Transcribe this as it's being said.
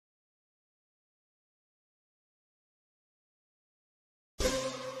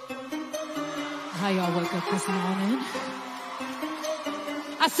How y'all wake up this morning?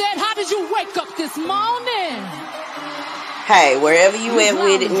 I said, how did you wake up this morning? Hey, wherever you at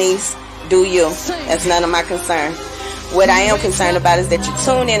with it, niece, do you. That's none of my concern. What I am concerned about is that you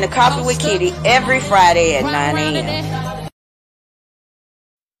tune in to Coffee with Kitty every Friday at 9 a.m.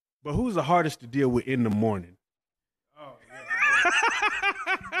 But who's the hardest to deal with in the morning? Oh,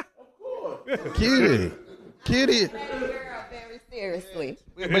 yeah. Of course. Kitty. Very seriously.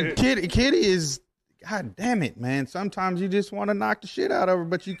 But Kitty is, God damn it, man. Sometimes you just want to knock the shit out of her,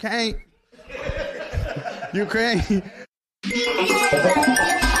 but you can't. You can't. Hell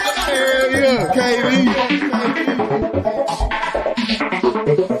yeah,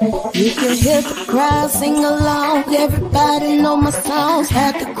 You can hear the crowd sing along. Everybody know my songs.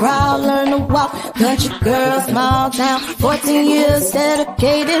 Had the crowd learn to walk. Country girl, small town. 14 years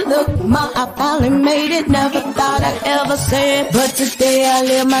dedicated. Look, ma, I finally made it. Never thought I'd ever say it, but today I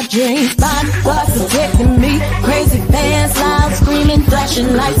live my dreams. Bodyguards protecting me. Crazy fans, loud screaming,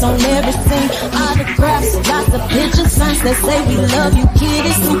 flashing lights on every scene. Autographs, lots of pictures, signs that say we love you,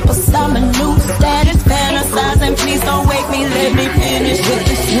 Kitty. Superstar, my new status, fantasizing. Please don't wake me, let me finish with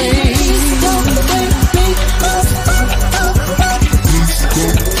this dream. Don't wake me up.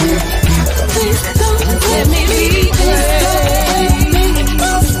 Please don't let me be great.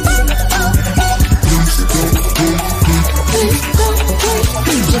 Please don't wake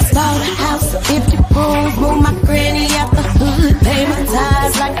me. Just bought a house, 50 rooms, move my granny out the hood, pay my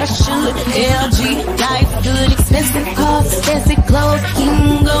tithes like I should. LG, life good, expensive cars, fancy clothes, he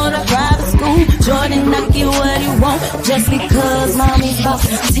can go to private school. Jordan, I get what he want, just because mommy's boss.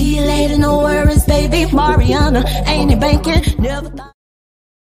 See you later, no worries, baby. Mariana, ain't it banking? Never thought.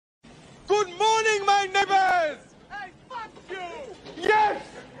 Good morning, my neighbors! Hey, fuck you! Yes!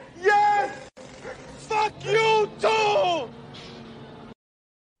 Yes! Fuck you too!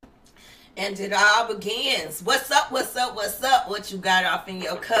 And it all begins. What's up, what's up, what's up? What you got off in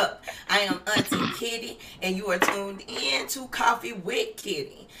your cup? I am Auntie Kitty, and you are tuned in to Coffee with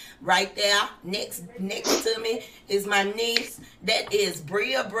Kitty. Right there, next to me is my niece. That is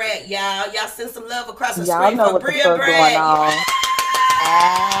Bria Bragg, y'all. Y'all send some love across the screen for Bria Bragg.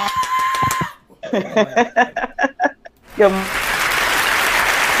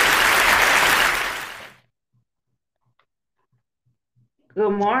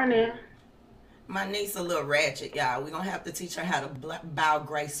 Good morning. My niece a little ratchet, y'all. We're going to have to teach her how to bow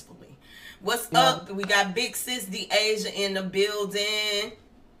gracefully. What's up? We got Big Sis De'Asia in the building.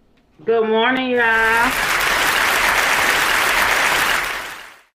 Good morning, y'all.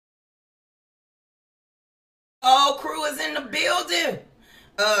 Oh, crew is in the building.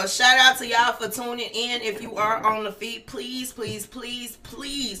 Shout out to y'all for tuning in. If you are on the feed, please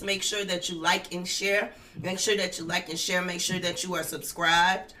make sure that you like and share. Make sure that you like and share. Make sure that you are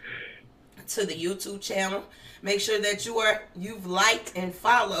subscribed to the YouTube channel. Make sure that you've liked and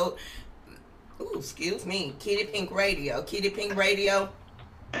followed. Ooh, excuse me, Kitty Pink Radio. Kitty Pink Radio.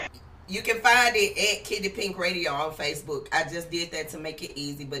 You can find it at Kitty Pink Radio on Facebook. I just did that to make it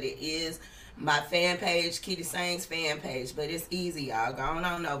easy, but it is my fan page, Kitty Sings fan page. But it's easy, y'all. Go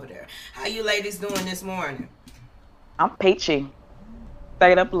on over there. How you ladies doing this morning? I'm peachy.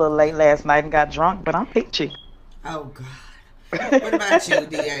 Stayed up a little late last night and got drunk, but I'm peachy. Oh, God. What about you,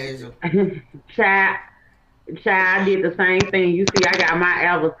 De'Asia? Child, I did the same thing. You see, I got my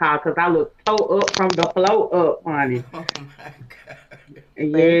avatar because I look toe up from the flow up, honey. Oh, my God.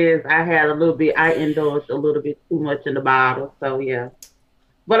 Yes, I had a little bit. I indulged a little bit too much in the bottle, so yeah.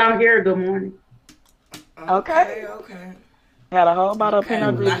 But I'm here. Good morning. Okay. Had a whole bottle of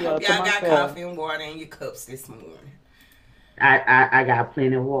Pinot I Grigio hope to y'all got myself. coffee and water in your cups this morning. I got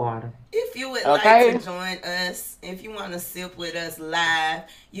plenty of water. If you would like to join us, if you want to sip with us live,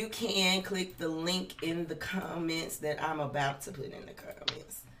 you can click the link in the comments that I'm about to put in the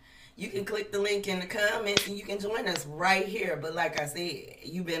comments. You can click the link in the comments and you can join us right here. But like I said,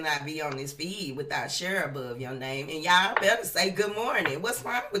 you better not be on this feed without share above your name. And y'all better say good morning. What's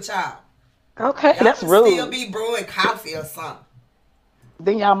wrong with y'all? Okay, Y'all that's rude. Still be brewing coffee or something.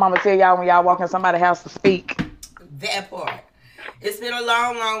 Then y'all mama tell y'all when y'all walk in somebody's house to speak. That part. It's been a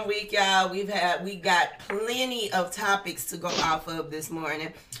long week, y'all. We got plenty of topics to go off of this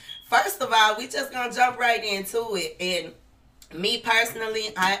morning. First of all, we just gonna jump right into it. And me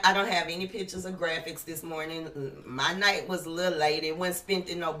personally, I don't have any pictures or graphics this morning. My night was a little late. It wasn't spent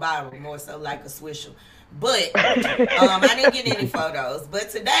in no bottle, more so like a swisher. But I didn't get any photos. But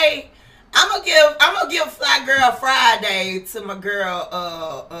today, I'm gonna give Fly Girl Friday to my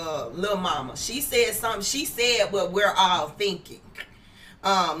girl, Lil Mama. She said something. She said what we're all thinking.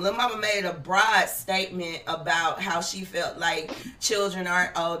 Lil Mama made a broad statement about how she felt like children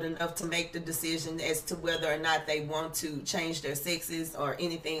aren't old enough to make the decision as to whether or not they want to change their sexes or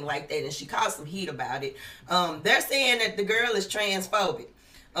anything like that, and she caused some heat about it. They're saying that the girl is transphobic.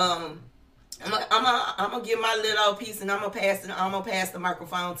 I'm gonna give my little old piece, and I'm gonna pass the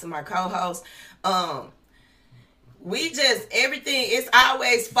microphone to my co-host. Everything is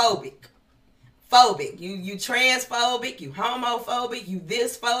always phobic. You transphobic, you homophobic, you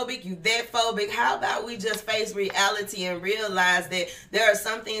this phobic, you that phobic. How about we just face reality and realize that there are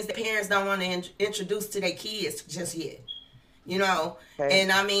some things that parents don't want to introduce to their kids just yet, you know? Okay.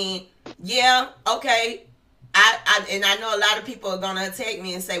 And I mean, yeah, okay. I know a lot of people are gonna attack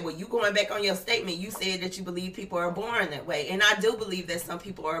me and say, well, you going back on your statement, you said that you believe people are born that way. And I do believe that some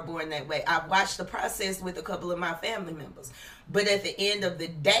people are born that way. I've watched the process with a couple of my family members. But at the end of the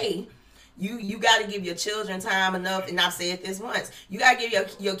day, you got to give your children time enough, and I've said this once, you got to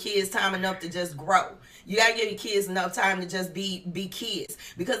give your kids time enough to just grow. You got to give your kids enough time to just be kids.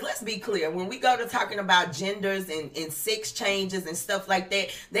 Because let's be clear, when we go to talking about genders and sex changes and stuff like that,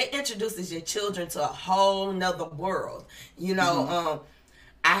 that introduces your children to a whole nother world. You know,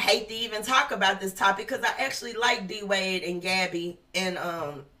 I hate to even talk about this topic because I actually like D-Wade and Gabby and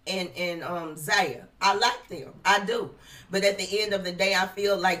Zaya. I like them. I do. But at the end of the day, I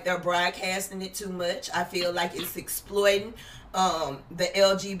feel like they're broadcasting it too much. I feel like it's exploiting the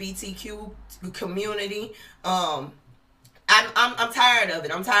LGBTQ community. I'm tired of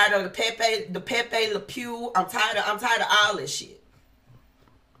it. I'm tired of the Pepe Le Pew. I'm tired of all this shit.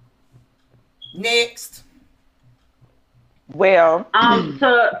 Next. Well,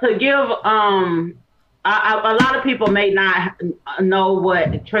 to give a lot of people may not know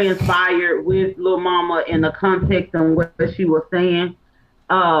what transpired with Lil Mama in the context and what she was saying.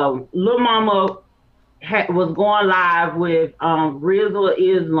 Lil Mama was going live with Rizal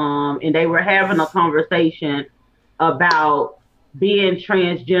Islam, and they were having a conversation about being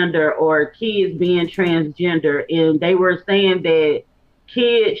transgender or kids being transgender, and they were saying that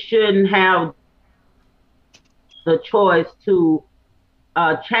kids shouldn't have the choice to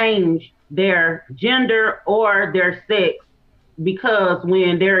change their gender or their sex, because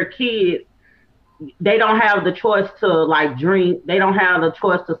when they're kids, they don't have the choice to like drink, they don't have the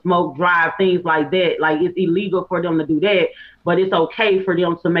choice to smoke, drive, things like that. Like, it's illegal for them to do that, but it's okay for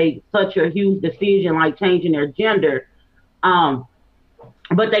them to make such a huge decision like changing their gender,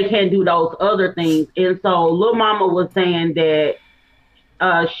 but they can't do those other things. And so Lil Mama was saying that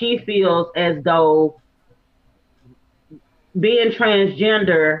she feels as though being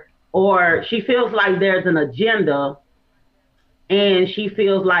transgender, or she feels like there's an agenda, and she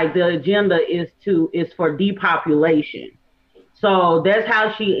feels like the agenda is for depopulation. So that's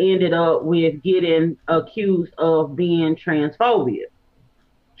how she ended up with getting accused of being transphobic,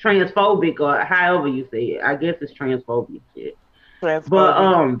 or however you say it. I guess it's transphobic shit. But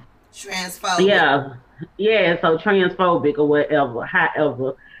transphobic. Yeah. So transphobic or whatever.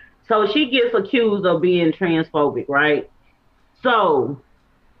 However, so she gets accused of being transphobic, right? So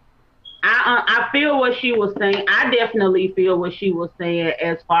I feel what she was saying. I definitely feel what she was saying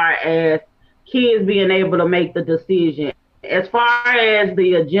as far as kids being able to make the decision. As far as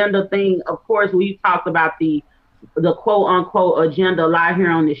the agenda thing, of course, we've talked about the quote unquote agenda a lot here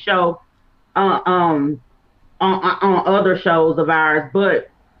on the show, on other shows of ours.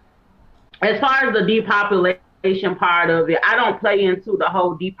 But as far as the depopulation part of it, I don't play into the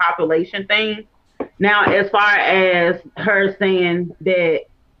whole depopulation thing. Now, as far as her saying that,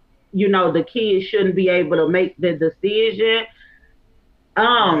 you know, the kids shouldn't be able to make the decision,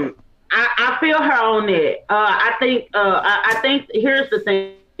 I feel her on that. I think here's the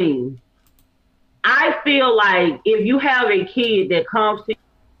thing. I feel like if you have a kid that comes to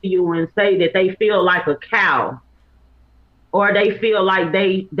you and say that they feel like a cow, or they feel like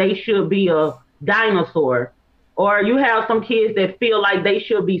they should be a dinosaur, or you have some kids that feel like they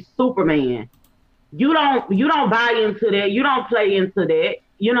should be Superman, you don't buy into that. You don't play into that.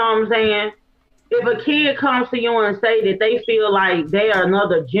 You know what I'm saying? If a kid comes to you and say that they feel like they are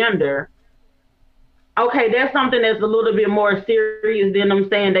another gender, okay, that's something that's a little bit more serious than them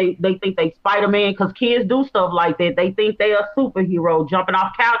saying they think they Spider-Man, because kids do stuff like that. They think they a superhero jumping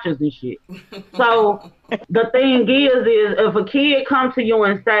off couches and shit. So the thing is if a kid comes to you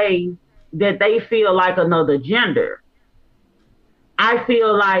and say that they feel like another gender, I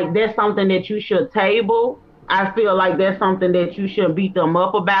feel like that's something that you should table. I feel like that's something that you should beat them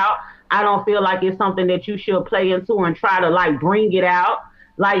up about. I don't feel like it's something that you should play into and try to like bring it out.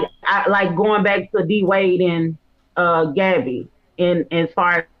 Like going back to D-Wade and Gabby, and as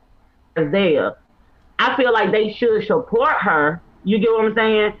far as there, I feel like they should support her You get what I'm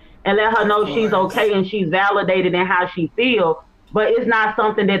saying? And let her know she's okay and she's validated in how she feels. But it's not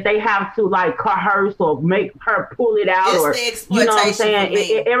something that they have to like coerce or make her pull it out, it's or the exploitation, you know what I'm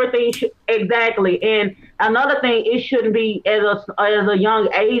saying. Everything exactly. And another thing, it shouldn't be as a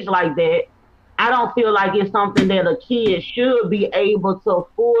young age like that. I don't feel like it's something that a kid should be able to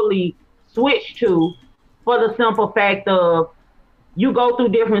fully switch to, for the simple fact of you go through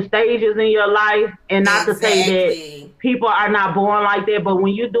different stages in your life, and not to say that people are not born like that, but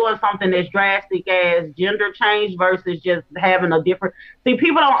when you're doing something as drastic as gender change versus just having a different, see,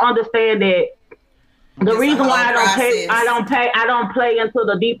 people don't understand that. The reason why I don't play into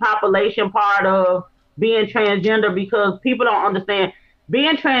the depopulation part of being transgender, because people don't understand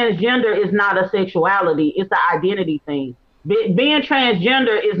being transgender is not a sexuality, it's an identity thing. Being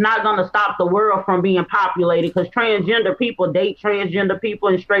transgender is not going to stop the world from being populated, because transgender people date transgender people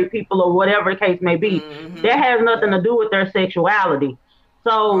and straight people or whatever the case may be. That has nothing to do with their sexuality.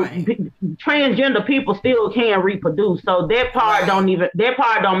 So transgender people still can reproduce. So that part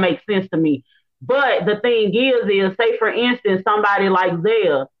don't make sense to me. But the thing is say for instance, somebody like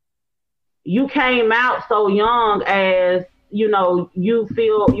Zaya, you came out so young as, you know, you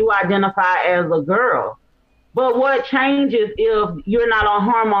feel you identify as a girl. But what changes if you're not on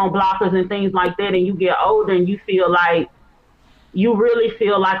hormone blockers and things like that, and you get older and you really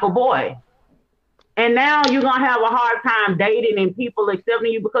feel like a boy? And now you're going to have a hard time dating and people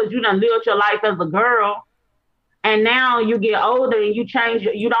accepting you because you done lived your life as a girl. And now you get older and you change,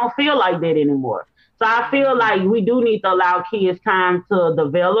 you don't feel like that anymore. So I feel like we do need to allow kids time to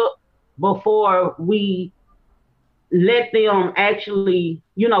develop before we let them actually,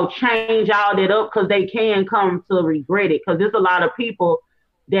 you know, change all that up, because they can come to regret it. Because there's a lot of people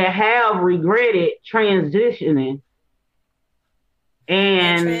that have regretted transitioning.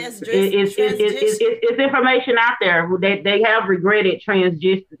 And it's information out there that they have regretted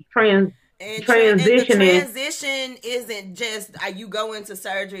transitioning. And the transition isn't just you go into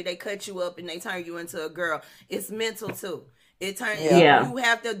surgery, they cut you up and they turn you into a girl. It's mental too. You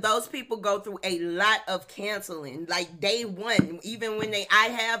have to, those people go through a lot of canceling, like day one. Even when I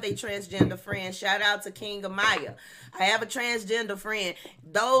have a transgender friend, shout out to King Amaya. I have a transgender friend.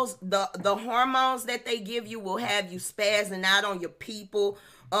 The hormones that they give you will have you spazzing out on your people.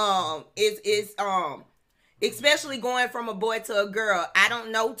 Especially going from a boy to a girl. I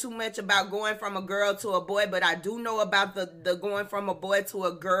don't know too much about going from a girl to a boy, but I do know about the going from a boy to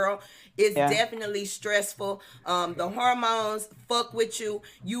a girl. It's definitely stressful. The hormones fuck with you.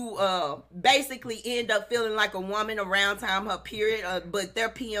 You basically end up feeling like a woman around time her period, but their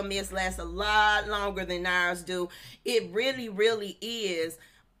PMS lasts a lot longer than ours do. It really, really is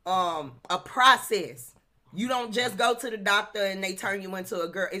a process. You don't just go to the doctor and they turn you into a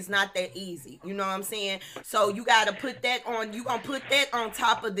girl. It's not that easy. You know what I'm saying? So you got to put that on. You going to put that on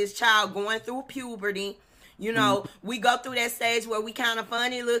top of this child going through puberty. You know, we go through that stage where we kind of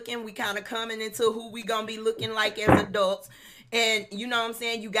funny looking. We kind of coming into who we going to be looking like as adults. And you know what I'm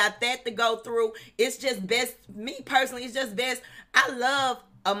saying? You got that to go through. It's just best, me personally, it's just best. I love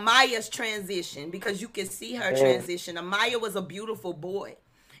Amaya's transition because you can see her transition. Amaya was a beautiful boy.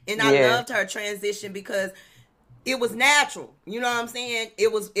 And I loved her transition because it was natural. You know what I'm saying?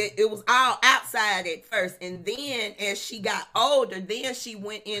 It was all outside at first. And then as she got older, then she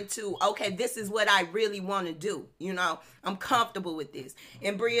went into, okay, this is what I really want to do. You know, I'm comfortable with this.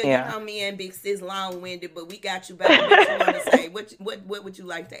 And Bria, you know me and Big Sis long-winded, but we got you back. What you want to say? What would you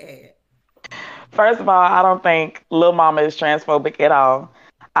like to add? First of all, I don't think Lil Mama is transphobic at all.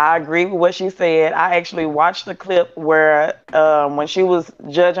 I agree with what she said. I actually watched the clip where when she was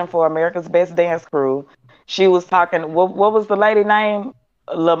judging for America's Best Dance Crew, she was talking, what was the lady name?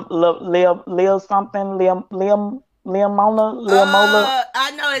 Lil something? Liam Mola?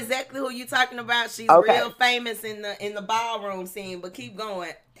 I know exactly who you're talking about. She's real famous in the ballroom scene, but keep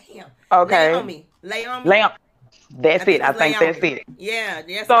going. Damn. Okay. Lay on me. That's it. I think that's it. Yeah,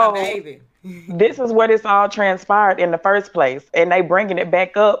 that's my baby. This is what it's all transpired in the first place. And they bringing it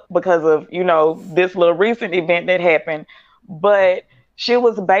back up because of, you know, this little recent event that happened. But she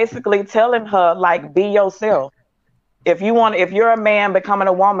was basically telling her, like, be yourself. If you're a man becoming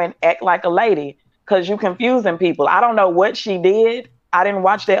a woman, act like a lady, because you confusing people. I don't know what she did. I didn't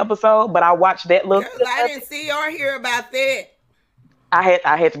watch the episode, but I watched that little. Girl, I didn't see or hear about that. I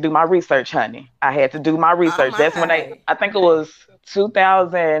had to do my research, honey. I had to do my research. That's when I think it was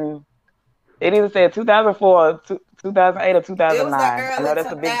 2000. It either said 2004, 2008, or 2009. It was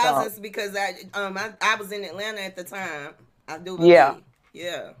the early 2000s because I was in Atlanta at the time. I do believe.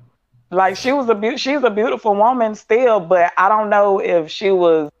 Yeah. Like she's a beautiful woman still, but I don't know if she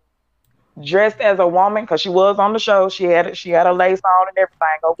was dressed as a woman, because she was on the show. She had a lace on and everything,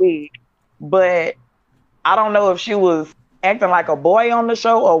 a wig. But I don't know if she was acting like a boy on the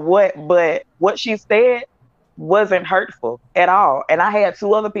show or what, but what she said wasn't hurtful at all. And I had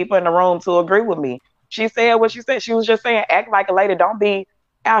 2 other people in the room to agree with me. She said what she said. She was just saying, act like a lady. Don't be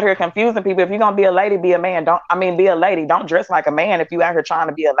out here confusing people. If you're going to be a lady, be a man. Be a lady. Don't dress like a man if you out here trying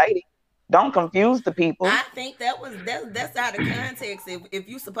to be a lady. Don't confuse the people. I think that's out of context if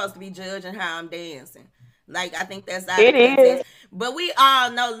you're supposed to be judging how I'm dancing. Like, I think that's out of context. But we all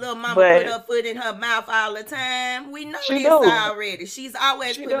know Lil Mama put her foot in her mouth all the time. We know this already. She's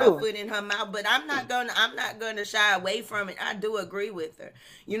always putting her foot in her mouth. But I'm not gonna shy away from it. I do agree with her.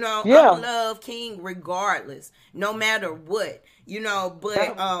 You know, I love King regardless, no matter what. You know,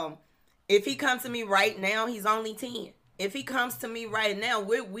 but if he comes to me right now, he's only 10. If he comes to me right now,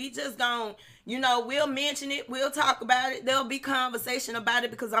 we just don't, you know, we'll mention it. We'll talk about it. There'll be conversation about it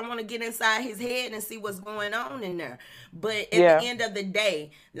because I want to get inside his head and see what's going on in there. But at the end of the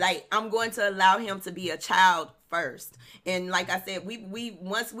day, like, I'm going to allow him to be a child first. And like I said, we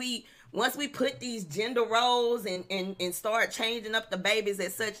once we put these gender roles and start changing up the babies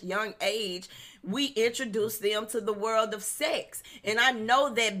at such young age, we introduce them to the world of sex. And I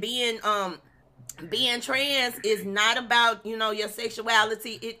know that being trans is not about, you know, your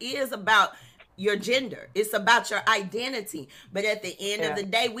sexuality. It is about your gender. It's about your identity. But at the end of the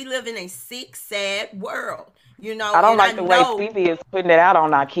day, we live in a sick, sad world. You know, I don't like the way TV is putting it out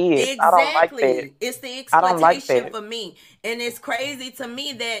on our kids. Exactly. I don't like that. It's the exploitation for me. And it's crazy to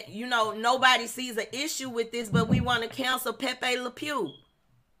me that, you know, nobody sees an issue with this, but we want to cancel Pepe Le Pew.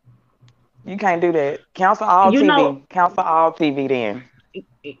 You can't do that. Cancel all TV. Cancel all TV then.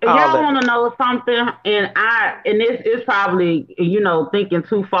 Y'all want to know something, and this is probably, you know, thinking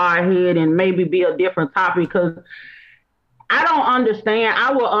too far ahead and maybe be a different topic, because I don't understand.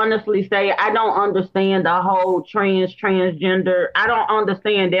 I will honestly say I don't understand the whole transgender. I don't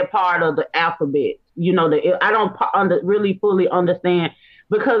understand that part of the alphabet. You know, I don't really fully understand,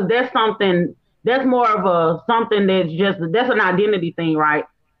 because that's something that's more of something that's an identity thing, right?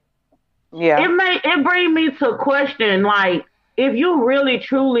 Yeah. It brings me to question, like, if you really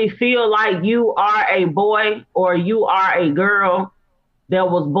truly feel like you are a boy or you are a girl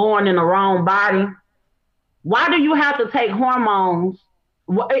that was born in the wrong body, why do you have to take hormones?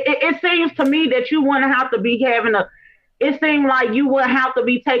 It seems to me that you wouldn't have to be it seems like you would have to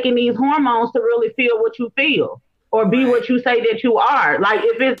be taking these hormones to really feel what you feel or be what you say that you are. Like,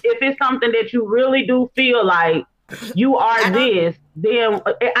 if it's something that you really do feel like you are this, then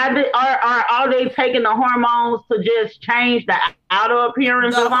are they taking the hormones to just change the outer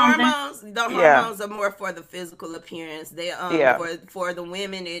appearance or something? The hormones are more for the physical appearance. They for the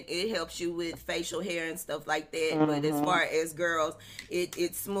women, it helps you with facial hair and stuff like that. Mm-hmm. But as far as girls,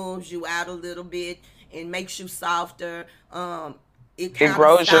 it smooths you out a little bit and makes you softer. It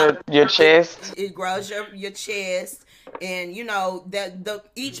grows your chest. It grows your chest. And you know that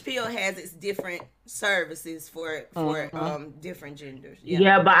each pill has its different services for different genders.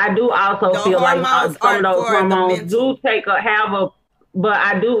 Yeah, but I do also feel like some of those hormones do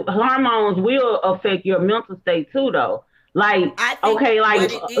hormones will affect your mental state too, though. Like,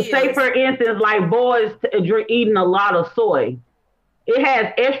 say for instance, like boys eating a lot of soy, it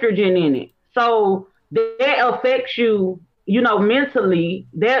has estrogen in it, so that affects you. You know, mentally,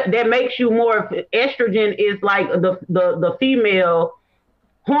 that makes you more. Estrogen is like the female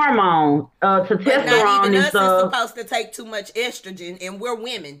hormone. Testosterone not even is supposed to take too much estrogen, and we're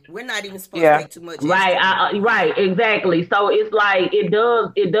women. We're not even supposed to take too much estrogen. Right, exactly. So it's like it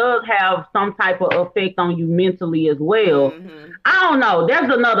does have some type of effect on you mentally as well. Mm-hmm. I don't know. There's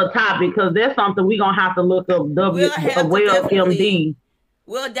another topic, because there's something we're gonna have to look up. WebMD.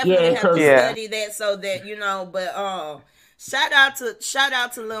 We'll definitely have to study that so that, you know, but shout out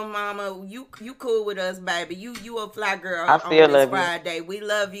to Lil Mama. You cool with us, baby. You a fly girl on this Friday. You. We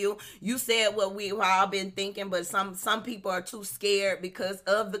love you. You said what we've all been thinking, but some people are too scared because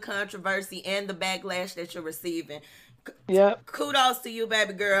of the controversy and the backlash that you're receiving. Yep. Kudos to you,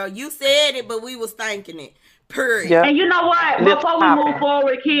 baby girl. You said it, but we was thinking it. Period. Yep. And you know what? Before we move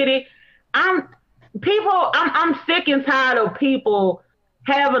forward, Kitty, I'm sick and tired of people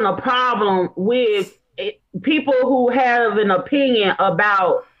having a problem with people who have an opinion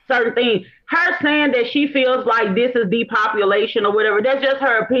about certain things. Her saying that she feels like this is depopulation or whatever, that's just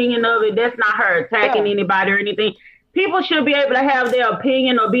her opinion of it. That's not her attacking anybody or anything. People should be able to have their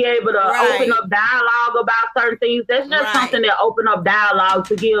opinion or be able to open up dialogue about certain things. That's just something that open up dialogue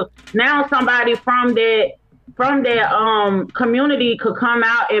to give. Now somebody from that community could come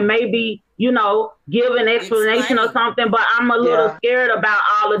out and maybe, give an explanation or something. But I'm a little scared about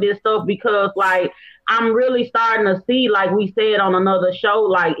all of this stuff because, like, I'm really starting to see, like we said on another show,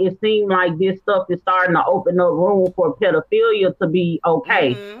 like it seemed like this stuff is starting to open up room for pedophilia to be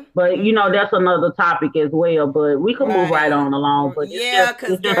okay. Mm-hmm. But that's another topic as well. But we can move right on along. But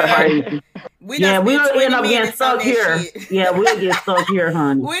because it's just crazy. We'll end up getting stuck here. We'll get stuck here,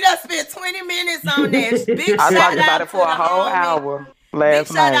 honey. We done spent 20 minutes on that. Big I shout talked out about it for a whole hour last night. Big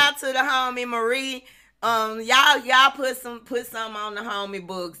shout out to the homie Marie. Y'all put some on the homie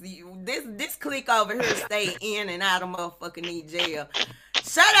books. This clique over here stay in and out of motherfucking jail.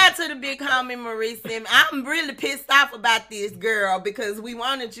 Shout out to the big homie Marie Sim. I'm really pissed off about this girl because we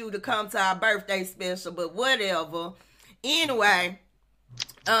wanted you to come to our birthday special, but whatever. Anyway,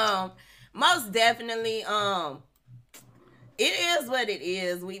 most definitely, it is what it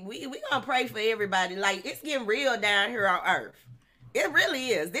is. We gonna pray for everybody. Like, it's getting real down here on earth. It really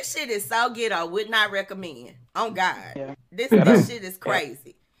is. This shit is so ghetto. Would not recommend. On God. Yeah. This shit is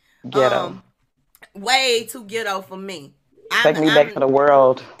crazy. Ghetto. Way too ghetto for me. Take me back to the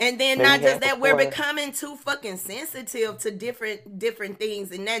world. And then not just that, we're becoming too fucking sensitive to different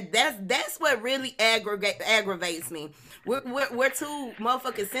things, and that's what really aggravates me. We're too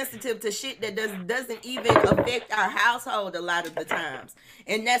motherfucking sensitive to shit that doesn't even affect our household a lot of the times,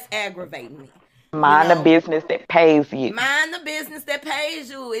 and that's aggravating me. Mind the business that pays you. Mind the business that pays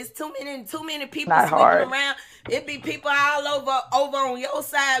you. It's too many people sleeping around. It be people all over on your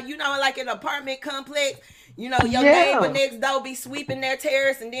side. Like an apartment complex. Your neighbor next door be sweeping their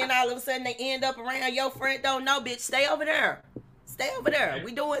terrace, and then all of a sudden they end up around your front door. No, bitch, stay over there. Stay over there.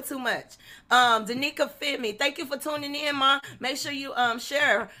 We doing too much. Danica Fitme, thank you for tuning in, Ma. Make sure you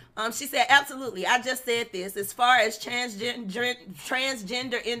share. She said, absolutely. I just said this. As far as transgender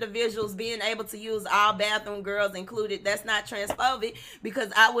individuals being able to use all bathroom girls included, that's not transphobic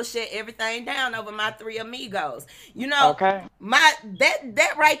because I will shut everything down over my 3 amigos. Okay.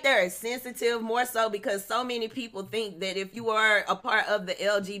 That right there is sensitive, more so because so many people think that if you are a part of the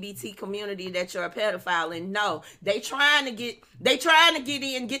LGBT community that you're a pedophile, and no, they trying to get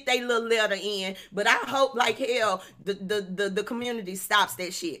in, get their little letter in, but I hope like hell the community stops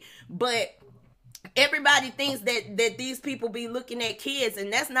that shit. But everybody thinks that these people be looking at kids,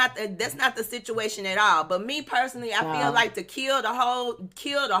 and that's not the situation at all. But me personally, I feel like to kill the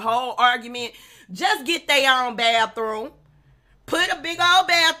whole argument, just get their own bathroom. Put a big old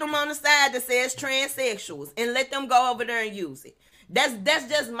bathroom on the side that says transsexuals and let them go over there and use it. That's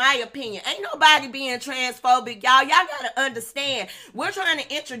just my opinion. Ain't nobody being transphobic, y'all. Y'all gotta understand. We're trying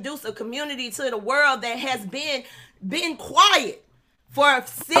to introduce a community to the world that has been quiet for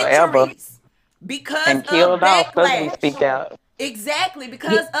centuries. Forever. Because and killed of off backlash. doesn't speak out. Exactly,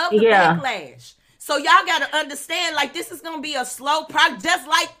 because of the backlash. So y'all gotta understand, like, this is gonna be a slow progress,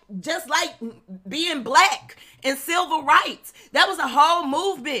 just like being black and civil rights. That was a whole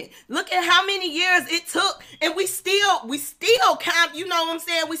movement. Look at how many years it took, and we still can't. You know what I'm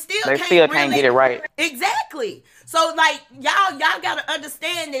saying? We still can't get it right. Exactly. So like y'all gotta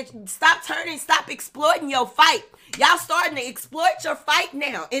understand that. Stop exploiting your fight. Y'all starting to exploit your fight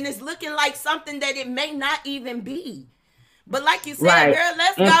now, and it's looking like something that it may not even be. But like you said, girl,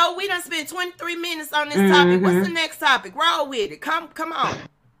 let's go. We done spent 23 minutes on this topic. What's the next topic? Roll with it. Come on.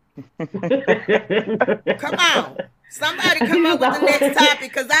 Come on. Somebody come up with the next topic,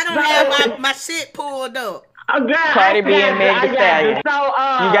 because I don't have my shit pulled up. Cardi B and Meg Thee Stallion. So,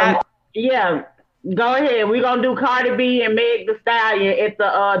 go ahead. We're going to do Cardi B and Meg Thee Stallion at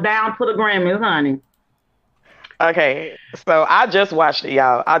the Down to the Grammys, honey. Okay, so I just watched it,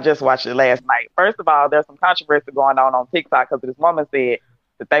 y'all. I just watched it last night. First of all, there's some controversy going on TikTok because this woman said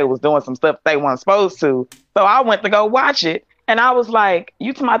that they was doing some stuff they weren't supposed to. So I went to go watch it, and I was like,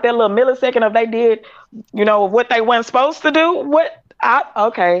 you talking about that little millisecond of they did, what they weren't supposed to do?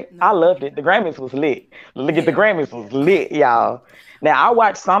 I loved it. The Grammys was lit. Look at the Grammys was lit, y'all. Now, I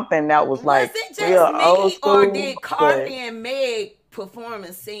watched something that was like it just real me, old school, or did Cardi and Meg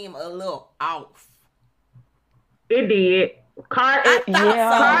performance seem a little off? It did. Cardi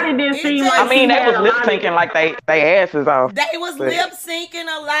didn't seem like. I mean, they was lip syncing like they asses off. They was lip syncing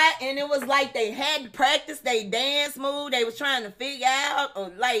a lot, and it was like they had to practice their dance move. They was trying to figure out,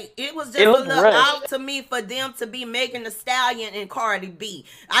 or like it was just a little out to me for them to be Megan Thee Stallion and Cardi B.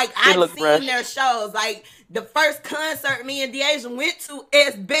 Like I've seen their shows. Like the first concert me and Deasia went to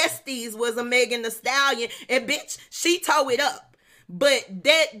as besties was a Megan Thee Stallion, and bitch, she tore it up. But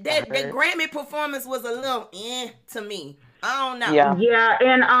that Grammy performance was a little to me. I don't know. Yeah,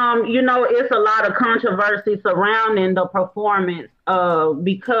 and it's a lot of controversy surrounding the performance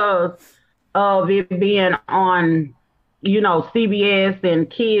because of it being on CBS and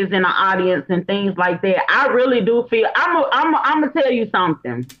kids in the audience and things like that. I really do feel I'm gonna tell you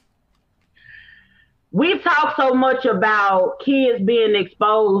something. We talk so much about kids being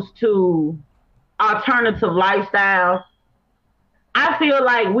exposed to alternative lifestyles. I feel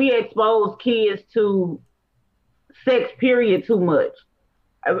like we expose kids to sex period too much.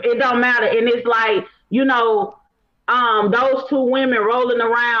 It don't matter. And it's like, those two women rolling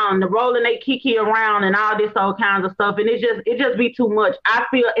their kiki around and all this all kinds of stuff. And it just be too much. I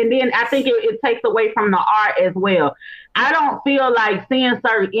feel, and then I think it takes away from the art as well. I don't feel like seeing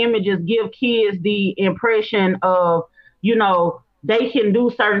certain images give kids the impression of, they can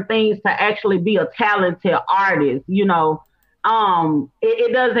do certain things to actually be a talented artist, it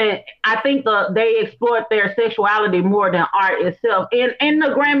doesn't. I think they exploit their sexuality more than art itself. In the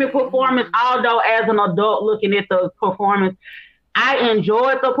Grammy performance, although as an adult looking at the performance, I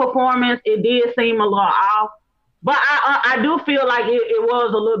enjoyed the performance. It did seem a little off, but I do feel like it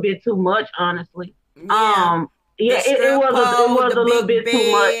was a little bit too much, honestly. Yeah. It was a little bit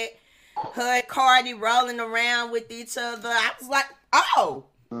too much. Her Cardi rolling around with each other. I was like, oh.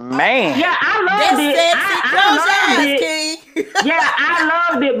 Man. Yeah, I loved it. Yeah, I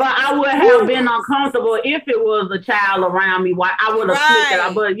loved it, but I would have been uncomfortable if it was a child around me. I would have flipped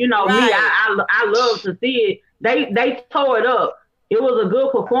it. But me, I love to see it. They tore it up. It was a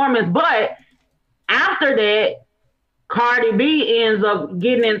good performance, but after that, Cardi B ends up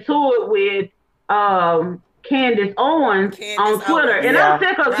getting into it with Candace Owens on Twitter. And I'm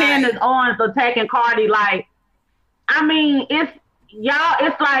sick of Candace Owens attacking Cardi. Like, I mean, it's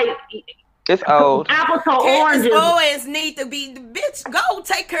like it's old. Apples to oranges. Candace Owens need to be the bitch. Go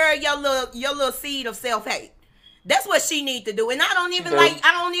take care of your little seed of self-hate. That's what she need to do. And I don't even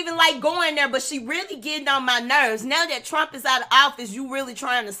like going there, but she really getting on my nerves. Now that Trump is out of office, you really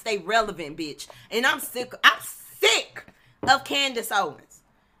trying to stay relevant, bitch. And I'm sick of Candace Owens.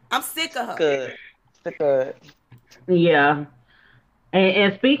 I'm sick of her. Good. Yeah.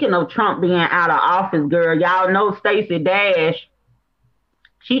 And speaking of Trump being out of office, girl, y'all know Stacey Dash.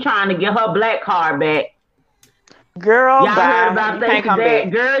 She trying to get her black card back. Girl, y'all heard about Stacey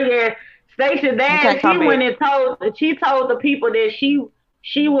Dash? Girl, yeah. Stacey Dash, she told the people that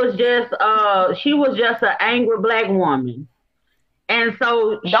she was just an angry black woman. And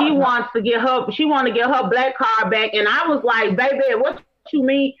so she wants to get her black card back. And I was like, baby, what you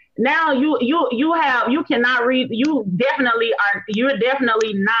mean? Now you cannot read. You're definitely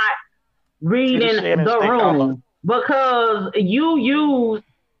not reading the room, because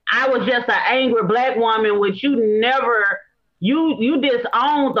I was just an angry black woman, which you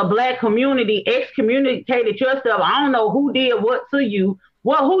disowned the black community, excommunicated yourself. I don't know who did what to you.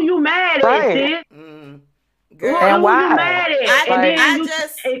 Well, who you mad at, sis? Girl, and why? You mad at?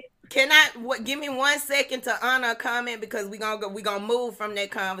 Give me 1 second to honor a comment, because we gonna move from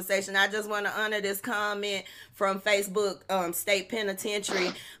that conversation. I just want to honor this comment from Facebook, State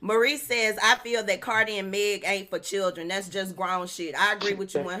Penitentiary. Marie says, I feel that Cardi and Meg ain't for children. That's just grown shit. I agree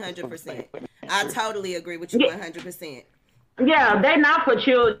with you 100%. I totally agree with you 100%. Yeah, they're not for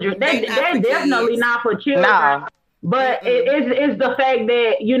children. They're definitely not for children. Nah. But it's the fact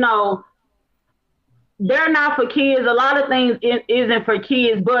that, they're not for kids. A lot of things isn't for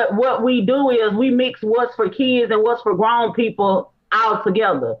kids, but what we do is we mix what's for kids and what's for grown people all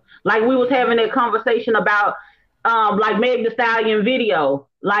together. Like we was having that conversation about like Meg Thee Stallion video.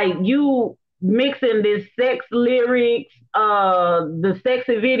 Like you mixing this sex lyrics, the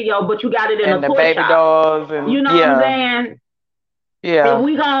sexy video, but you got it in and a the toy baby shop. dolls and what I'm saying? Yeah.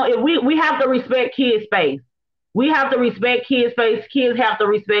 If we have to respect kids' space. We have to respect kids' space. Kids have to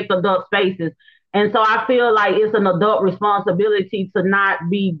respect adult spaces. And so I feel like it's an adult responsibility to not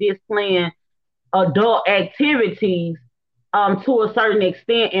be displaying adult activities to a certain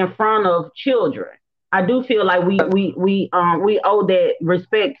extent in front of children. I do feel like we owe that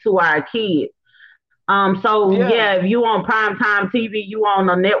respect to our kids. If you on primetime TV, you on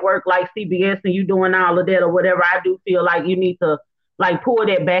a network like CBS and you doing all of that or whatever, I do feel like you need to like pull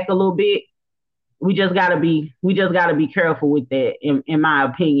that back a little bit. We just gotta be careful with that, in my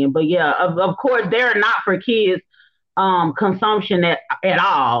opinion. But yeah, of course, they're not for kids consumption at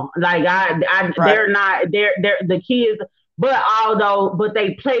all. Like they're not the kids, but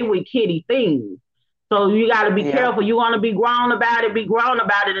they play with kiddie things. So you gotta be careful. You wanna be grown about it,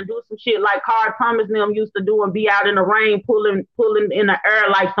 and do some shit like Carl Thomas and them used to do, and be out in the rain pulling in the air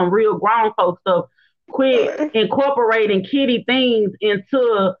like some real grown folks stuff. Quit incorporating kiddie things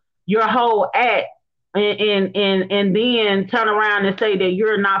into your whole act and then turn around and say that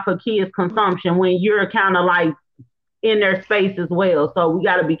you're not for kids consumption when you're kind of like in their space as well. So we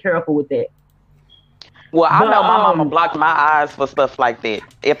got to be careful with that. Well, I know my mama um, blocked my eyes for stuff like that.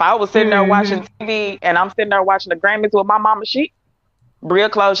 If I was sitting there watching TV and I'm sitting there watching the Grammys with my mama, Bria,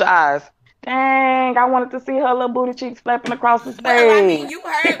 close your eyes. Dang, I wanted to see her little booty cheeks flapping across the stage. Well, I mean, you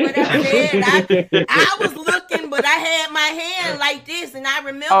heard what I said. I was looking, but I had my hand like this, and I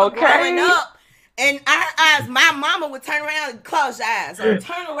remember growing up. And our eyes, my mama would turn around and close your eyes or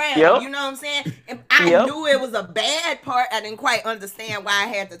turn around. Yep. You know what I'm saying? And I knew it was a bad part. I didn't quite understand why I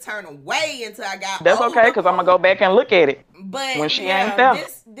had to turn away until I got That's older. okay, because I'm going to go back and look at it. But when she ain't there.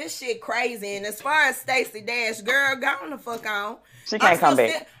 This shit crazy. And as far as Stacey Dash, girl, go on the fuck on. She can't come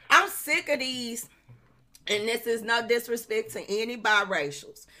back. I'm sick of these, and this is no disrespect to any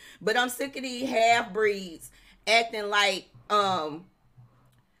biracials, but I'm sick of these half breeds acting like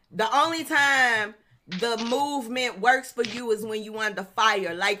the only time the movement works for you is when you under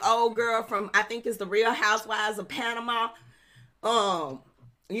fire. Like old girl from, I think it's the Real Housewives of Panama.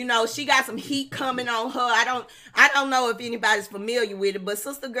 You know, she got some heat coming on her. I don't know if anybody's familiar with it, but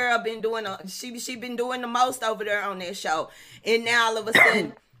Sister Girl been doing she been doing the most over there on that show. And now all of a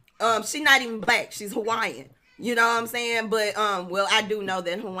sudden, she's not even black. She's Hawaiian. You know what I'm saying? But well, I do know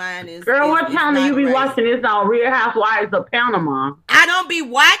that Hawaiian is. Girl, what time do you be watching this on Real Housewives of Panama? I don't be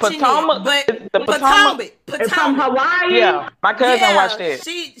watching Potomac, it, but Potomac. It's from Hawaii. Yeah, my cousin watched it.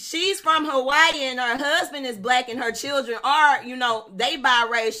 She's from Hawaii, and her husband is black, and her children are, you know, they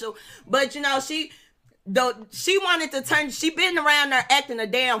biracial. But you know, she wanted to turn. She been around there acting a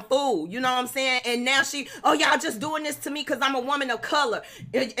damn fool. You know what I'm saying? And now y'all just doing this to me because I'm a woman of color,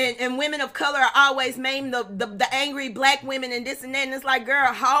 and women of color are always named the angry black women and this and that. And it's like,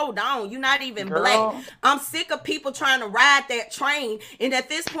 girl, hold on, you're not even black. I'm sick of people trying to ride that train, and at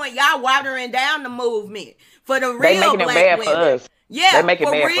this point, y'all watering down the movement for the real black women. For us. Yeah,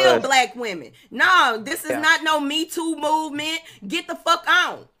 for real black women. No, this is not no Me Too movement. Get the fuck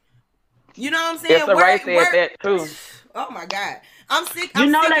on. You know what I'm saying? It's a race that too. Oh my God, I'm sick.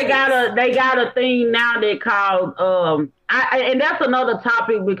 They got a thing now that called and that's another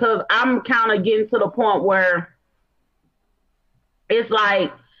topic because I'm kind of getting to the point where it's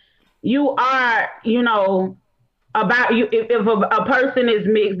like you are, you know, about you. If a person is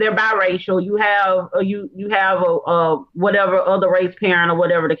mixed, they're biracial. You have a whatever other race parent or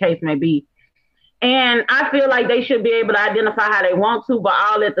whatever the case may be. And I feel like they should be able to identify how they want to, but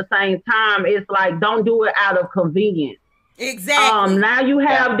all at the same time, it's like, don't do it out of convenience. Exactly. Now you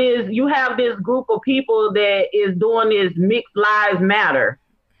have this group of people that is doing this mixed lives matter.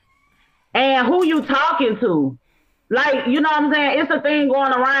 And who you talking to? Like, you know what I'm saying? It's a thing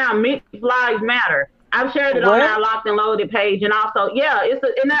going around, mixed lives matter. I've shared it on our Locked and Loaded page, and also,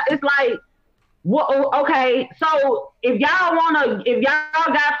 it's like, well, okay, so if y'all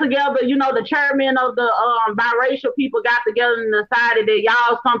got together, you know, the chairman of the biracial people got together and decided that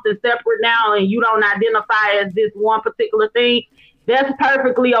y'all something separate now and you don't identify as this one particular thing, that's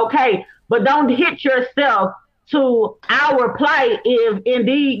perfectly okay. But don't hit yourself to our plight if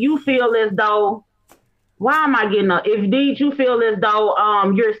indeed you feel as though, if indeed you feel as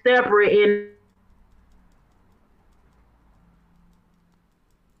though you're separate and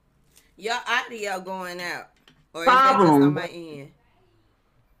your audio going out. Or is that just on my end?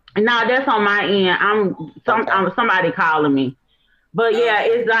 No, that's on my end. I'm somebody calling me. But yeah,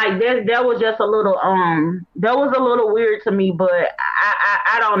 it's like that was just a little that was a little weird to me, but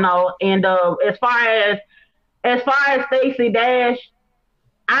I don't know. And as far as Stacey Dash,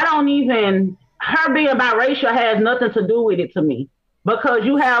 her being biracial has nothing to do with it to me. Because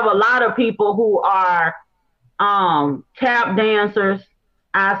you have a lot of people who are tap dancers,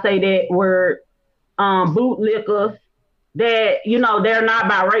 I say that word, bootlickers, that, you know, they're not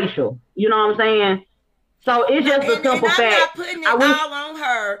biracial. You know what I'm saying? So it's just a simple fact. I'm not putting it all on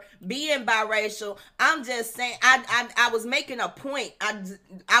her being biracial. I'm just saying, I was making a point.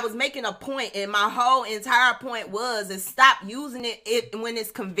 I was making a point, and my whole entire point is stop using it when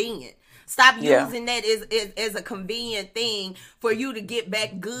it's convenient. Stop using that as a convenient thing for you to get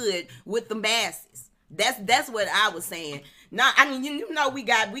back good with the masses. That's what I was saying. No, I mean, you know, we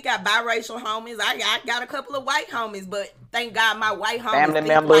got biracial homies. I got a couple of white homies, but thank God my white homies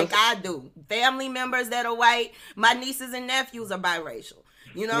think like I do. Family members that are white. My nieces and nephews are biracial.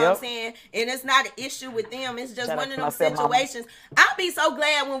 You know what I'm saying? And it's not an issue with them. It's just one of those situations. I'll be so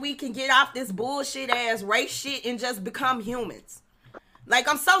glad when we can get off this bullshit ass race shit and just become humans. Like,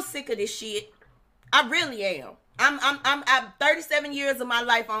 I'm so sick of this shit. I really am. I'm 37 years of my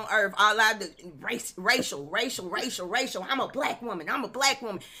life on earth. All I do racial. I'm a black woman.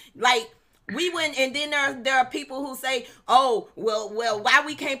 Like, we went, and then there are people who say, oh, well, why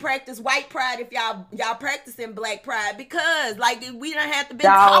we can't practice white pride if y'all practicing black pride? Because like we don't have to be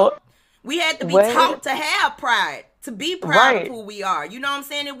taught. We had to be Well, taught to have pride, to be proud Right. of who we are. You know what I'm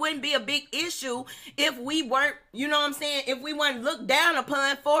saying? It wouldn't be a big issue if we weren't, you know what I'm saying, if we weren't looked down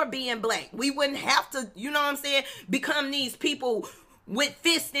upon for being black. We wouldn't have to, you know what I'm saying, become these people with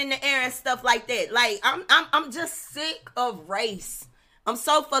fists in the air and stuff like that. Like, I'm just sick of race. I'm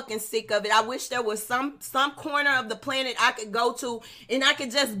so fucking sick of it. I wish there was some corner of the planet I could go to and I could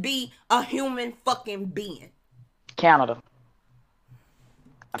just be a human fucking being. Canada.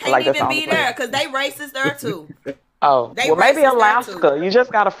 I feel Can't like that's even the be only place. there because they racist there too. Oh, They well, maybe racist there, Alaska. too. You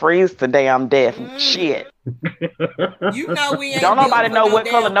just gotta freeze to damn death. Shit. You know we ain't Don't built nobody for know no what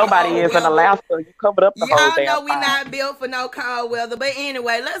color damn nobody cold is in weather. Alaska. You covered up the whole Y'all damn know we time. not built for no cold weather. But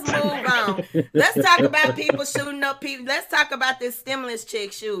anyway, let's move on. Let's talk about people shooting up people. Let's talk about this stimulus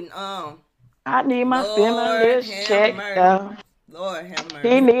check shooting. I need my Lord stimulus have check, mercy. y'all. Lord have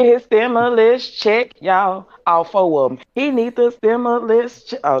He mercy. need his stimulus check, y'all. All four of them. He need the stimulus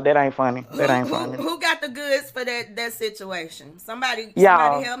check. Oh, that ain't funny. That ain't funny. Who got the goods for that situation? Somebody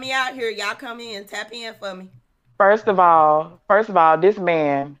Y'all. help me out here. Y'all come in, tap in for me. First of all, this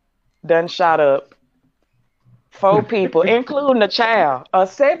man done shot up 4 people, including a child, a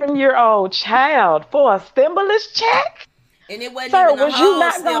 7-year-old child, for a stimulus check. And it wasn't Sir, even a was you whole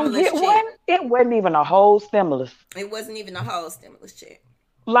not gonna stimulus get check. one? It wasn't even a whole stimulus. It wasn't even a whole stimulus check.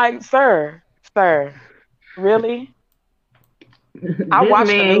 Like, sir, really? I This watched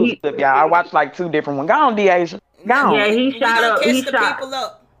the man, news he- clip, y'all. I watched like 2 different ones. Go on, Deasia. Go on. Yeah, he We shot gonna up. catch He the shot. people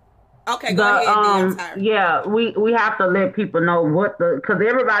up. Okay, go ahead, D. I'm sorry. Yeah, we have to let people know because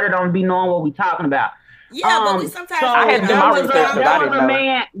everybody don't be knowing what we talking about. Yeah, but we sometimes So I had to do there my was research, but I didn't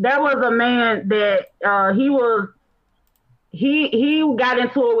know. There was a man that he got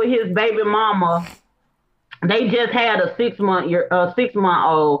into it with his baby mama. They just had a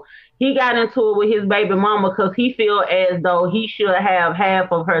 6-month-old. He got into it with his baby mama because he feel as though he should have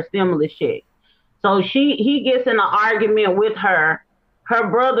half of her stimulus check. So he gets in an argument with her. Her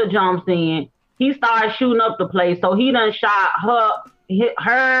brother jumps in. He starts shooting up the place. So he done shot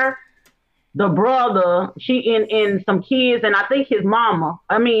her, the brother, she and some kids, and I think his mama.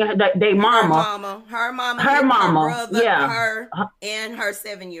 I mean, they mama. Her mama, Her and mama, her brother, yeah. her and her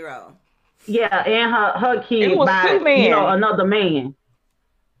 7-year-old. Yeah, and her kid It was by 2 men. another man.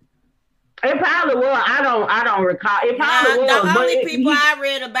 It probably was. I don't recall. It probably was. The but only it- people he- I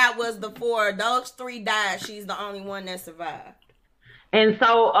read about was the 4. Those 3 died. She's the only one that survived. And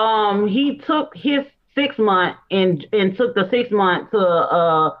so he took his 6 month and took the 6 month to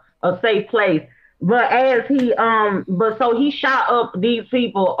a safe place. But as he so he shot up these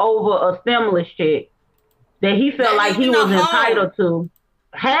people over a stimulus check that he felt Not like he even a was whole. entitled to.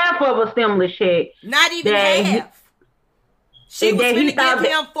 Half of a stimulus check. Not even that half. She and was then he finna thought give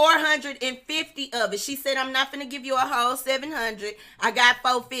that- him 450 of it. She said, I'm not finna give you a whole 700. I got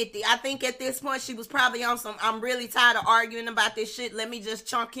 450. I think at this point she was probably on some, I'm really tired of arguing about this shit. Let me just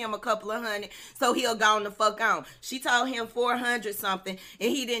chunk him a couple of hundred so he'll go on the fuck on. She told him 400 something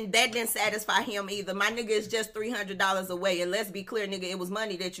and that didn't satisfy him either. My nigga is just $300 away. And let's be clear, nigga, it was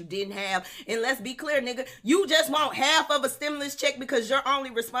money that you didn't have. And let's be clear, nigga, you just want half of a stimulus check because you're only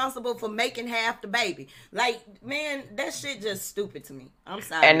responsible for making half the baby. Like, man, that shit just stupid to me. I'm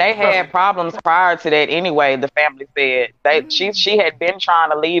sorry. And they had problems prior to that anyway. The family said she had been trying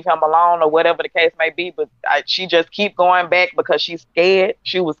to leave him alone or whatever the case may be, but she just keep going back because she's scared.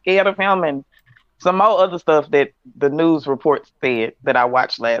 She was scared of him and some more other stuff that the news reports said that I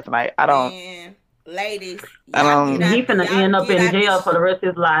watched last night. I don't. Man, ladies, I don't. He finna end up in jail for the rest of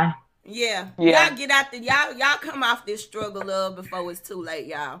his life. Yeah. Yeah. Y'all get out y'all come off this struggle love before it's too late,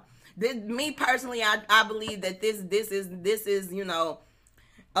 y'all. Me personally, I believe that this is, you know,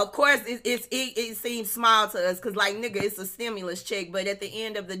 of course it seems small to us because, like, nigga, it's a stimulus check, but at the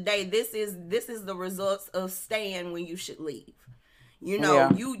end of the day, this is the results of staying when you should leave. You know,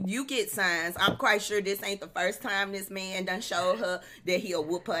 Yeah. you get signs. I'm quite sure this ain't the first time this man done showed her that he'll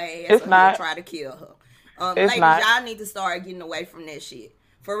whoop her ass It's or not. he'll try to kill her. It's Ladies, not. y'all need to start getting away from that shit.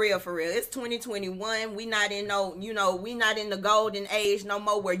 For real. It's 2021. We not in we not in the golden age no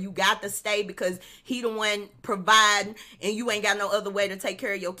more where you got to stay because he the one providing and you ain't got no other way to take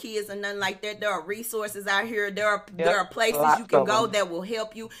care of your kids or nothing like that. There are resources out here. There are places Lots you can of go them. that will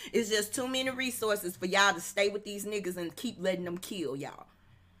help you. It's just too many resources for y'all to stay with these niggas and keep letting them kill y'all.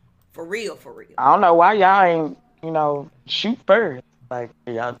 For real. I don't know why y'all ain't shoot first. Like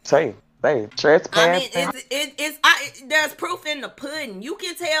y'all say trespass. I mean, there's proof in the pudding. You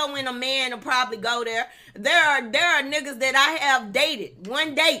can tell when a man will probably go there. There are niggas that I have dated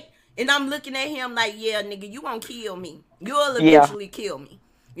one date, and I'm looking at him like, yeah, nigga, you gonna kill me. You'll eventually kill me.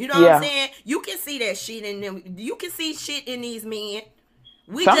 You know what I'm saying? You can see that shit in them. You can see shit in these men.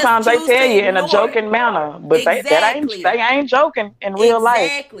 Sometimes they tell you in a joking manner, but Exactly. they ain't joking in real life.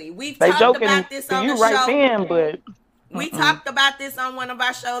 Exactly. We've They talked joking about this to on you the right show. then, but We talked about this on one of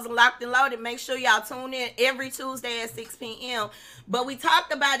our shows, Locked and Loaded. Make sure y'all tune in every Tuesday at 6 p.m. But we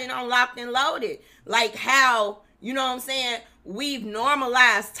talked about it on Locked and Loaded. Like how, you know what I'm saying, we've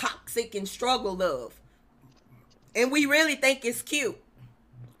normalized toxic and struggle love. And we really think it's cute.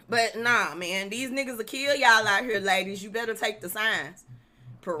 But nah, man, these niggas will kill y'all out here, ladies. You better take the signs.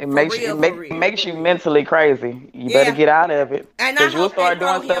 it makes you mentally crazy. You better get out of it. Because you'll start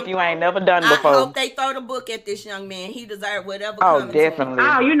doing stuff you ain't never done before. I hope they throw the book at this young man. He deserves whatever comes. Oh, definitely.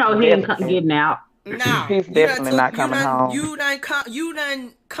 Oh, you know he ain't getting out. No. He's definitely not coming home. You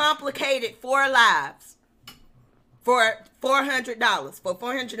done complicated 4 lives for $400, for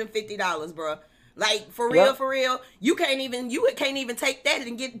 $450, bro. Like, for real, you can't even take that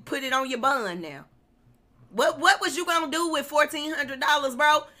and put it on your bond now. What was you gonna do with $1,400,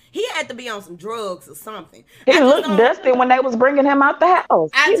 bro? He had to be on some drugs or something. He looked dusty when they was bringing him out the house.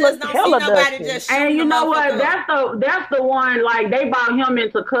 I just don't see nobody just shooting. And you know what? That's the one. Like, they brought him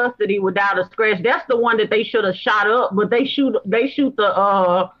into custody without a scratch. That's the one that they should have shot up. But they shoot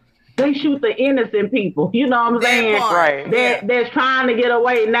the innocent people. You know what I'm saying? Right. That's trying to get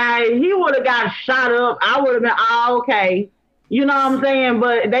away. Now, if he would have got shot up, I would have been okay. You know what I'm saying?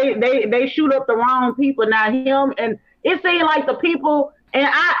 But they shoot up the wrong people. Now him, and it seemed like the people, and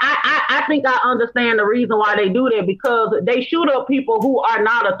I think I understand the reason why they do that, because they shoot up people who are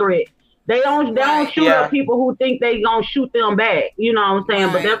not a threat. They don't shoot up people who think they gonna shoot them back. You know what I'm saying?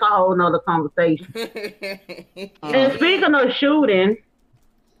 Right. But that's a whole nother conversation. And speaking of shooting,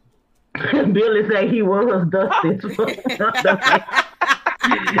 Billy said he was dusty.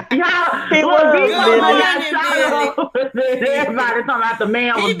 Y'all, everybody talking about the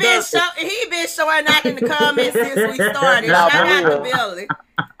man was dusty. He been showing out in the comments since we started. Shout out to Billy.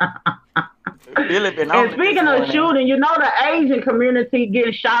 Billy been on. And speaking of shooting, you know the Asian community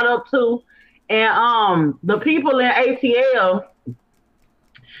getting shot up too, and the people in ATL.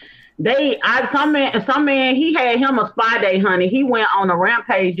 Some man, he had him a spy day, honey. He went on a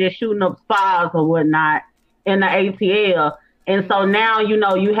rampage just shooting up spies or whatnot in the ATL. And so now, you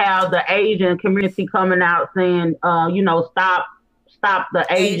know, you have the Asian community coming out saying, stop the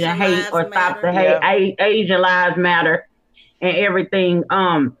Asian hate, or stop the hate, Asian lives matter and everything.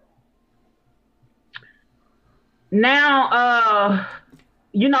 Now,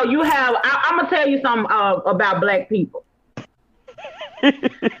 you have, I'm going to tell you something about Black people. I'm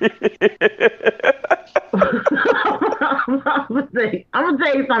gonna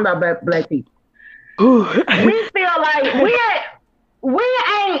tell you something about Black people. We feel like we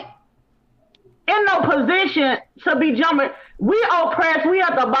ain't in no position to be jumping. We oppressed. We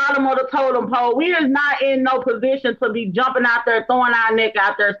at the bottom of the totem pole. We is not in no position to be jumping out there, throwing our neck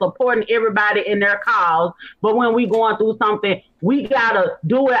out there, supporting everybody in their cause. But when we going through something, we gotta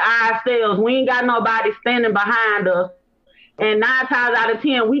do it ourselves. We ain't got nobody standing behind us. And 9 times out of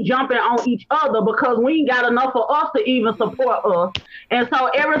 10, we jumping on each other because we ain't got enough for us to even support us. And so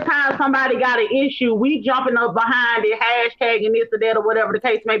every time somebody got an issue, we jumping up behind it, hashtagging this or that or whatever the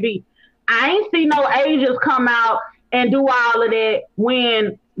case may be. I ain't see no Asians come out and do all of that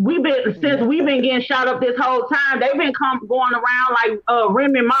when since we've been getting shot up this whole time. They've been going around like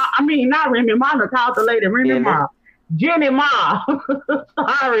Remy Ma. I mean, not Remy Ma, the called the lady, Remy Ma. Jenny Ma.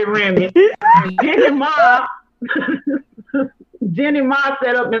 Sorry, Remy. Jenny Ma. Jenny Ma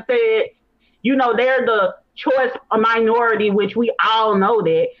set up and said, they're the choice minority, which we all know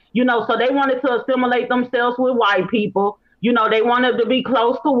that, so they wanted to assimilate themselves with white people. They wanted to be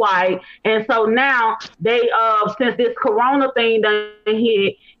close to white. And so now they, since this corona thing done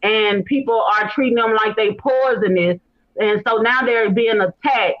hit and people are treating them like they poisonous, and so now they're being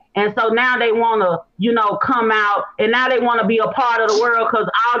attacked. And so now they want to, come out, and now they want to be a part of the world, because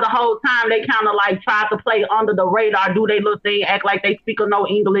all the whole time they kind of like try to play under the radar, do they little thing, act like they speak no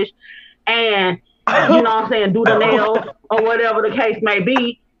English, and, do the nails or whatever the case may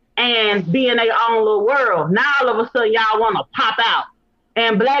be, and be in their own little world. Now all of a sudden y'all want to pop out,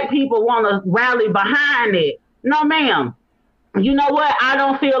 and Black people want to rally behind it. No, ma'am. You know what? I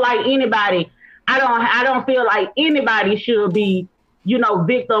don't feel like anybody should be,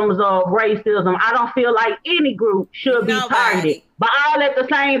 victims of racism. I don't feel like any group should be targeted. But all at the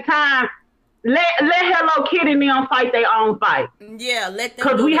same time, let Hello Kitty and them fight their own fight. Yeah, let them.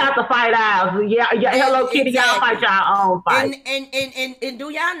 Because we have to fight ours. Yeah, Hello Kitty, y'all fight your own fight. And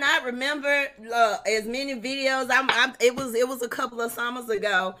do y'all not remember as many videos? It was a couple of summers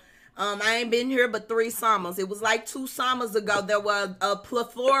ago. I ain't been here but 3 summers. It was like 2 summers ago. There was a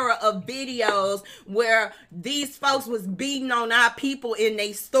plethora of videos where these folks was beating on our people in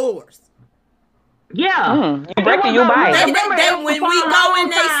their stores. Yeah. You breaking your bike. When we go in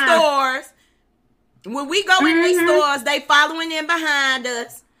their stores, they following in behind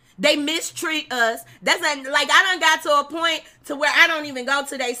us. They mistreat us. That's like I done got to a point to where I don't even go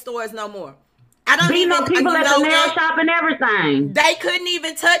to their stores no more. I don't Beating even on people at the nail shop and everything. They couldn't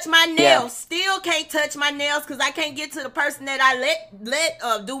even touch my nails. Still can't touch my nails because I can't get to the person that I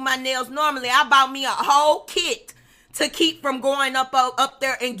let do my nails normally. I bought me a whole kit to keep from going up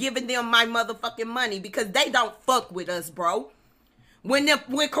there and giving them my motherfucking money because they don't fuck with us, bro. When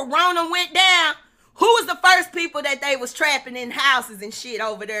Corona went down, who was the first people that they was trapping in houses and shit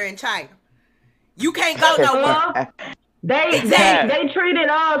over there in China? You can't go nowhere. They treated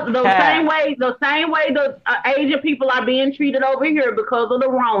us the same way the Asian people are being treated over here because of the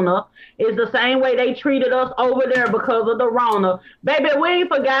Rona is the same way they treated us over there because of the Rona. Baby, we ain't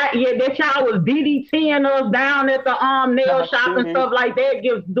forgot that y'all was DDTing us down at the nail shop and stuff like that,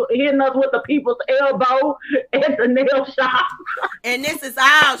 hitting us with the people's elbow at the nail shop. And this is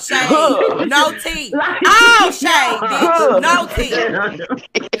all shade, no teeth. All shade, bitch, no teeth.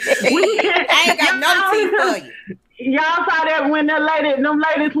 I ain't got no teeth for you. Y'all saw that when them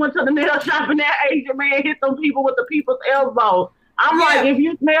ladies went to the nail shop and that Asian man hit them people with the people's elbow. I'm like, if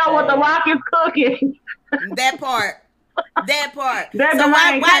you smell what the Rock is cooking. That part. That so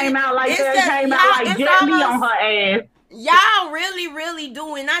came out like Jet Li on her ass. Y'all really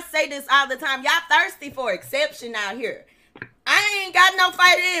doing, I say this all the time, y'all thirsty for exception out here. I ain't got no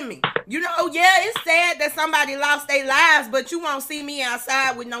fight in me. You know, it's sad that somebody lost their lives, but you won't see me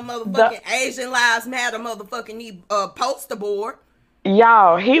outside with no motherfucking Asian Lives Matter motherfucking poster board.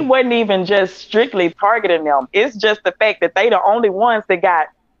 Y'all, he wasn't even just strictly targeting them. It's just the fact that they the only ones that got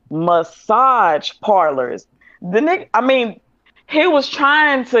massage parlors. He was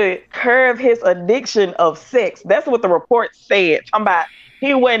trying to curb his addiction of sex. That's what the report said.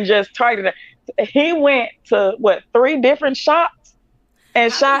 He wasn't just targeting. He went to 3 different shops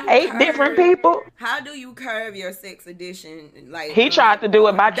and shot 8 different people. How do you curb your sex addiction? Like he tried to do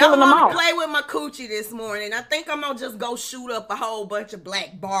it by killing them all. Play with my coochie this morning. I think I'm gonna just go shoot up a whole bunch of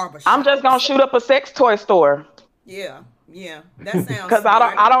black barbershops. I'm just gonna shoot up a sex toy store. Yeah, that sounds. Because I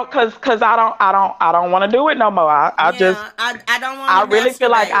don't want to do it no more. I don't want. I really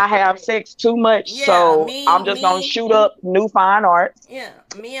feel like I have sex too much, so I'm just gonna shoot up new fine arts. Yeah,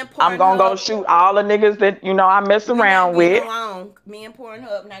 me and Pornhub. I'm gonna go shoot all the niggas that I mess around with. Me and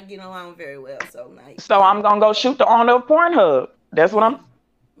Pornhub not getting along very well, so I'm gonna go shoot the owner of Pornhub. That's what I'm.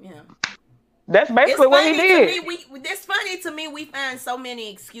 Yeah. That's basically what he did. It's funny to me. We find so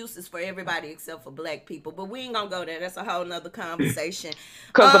many excuses for everybody except for black people, but we ain't gonna go there. That's a whole nother conversation.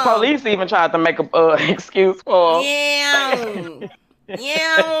 Because the police even tried to make a excuse for. Yeah.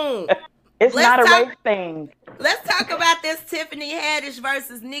 It's not a race thing. Let's talk about this Tiffany Haddish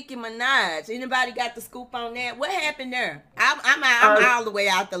versus Nicki Minaj. Anybody got the scoop on that? What happened there? I'm all the way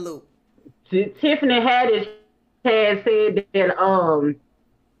out the loop. Tiffany Haddish had said that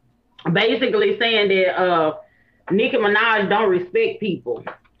basically saying that Nicki Minaj don't respect people.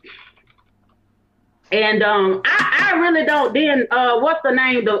 And I really don't. Then what's the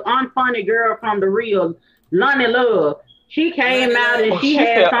name? The unfunny girl from The Real, Loni Love. She came out and she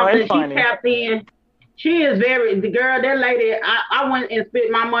had something. Unfunny. She tapped in. She is that lady. I went and spent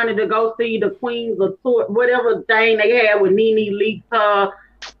my money to go see the Queens of Tour, whatever thing they had with Nene Leakes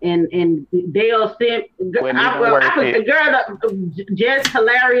and Dale Simp. The girl, Jess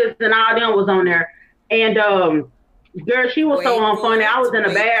Hilarious and all them was on there. And girl, she was so unfunny. I was in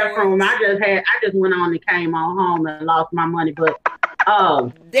the bathroom. I just went on and came on home and lost my money. But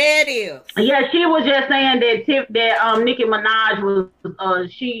there it is. Yeah, she was just saying that Nicki Minaj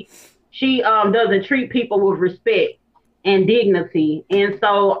was she doesn't treat people with respect and dignity. And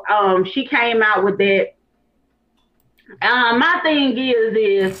so she came out with that. My thing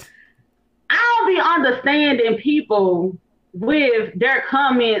is I don't be understanding people with their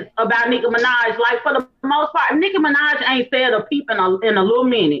comments about Nicki Minaj. Like, for the most part, Nicki Minaj ain't said a peep in a little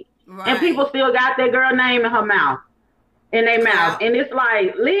minute. Right. And people still got that girl name in her mouth. In their mouth. And it's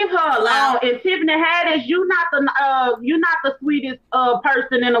like, leave her alone. And Tiffany Haddish, you're not the sweetest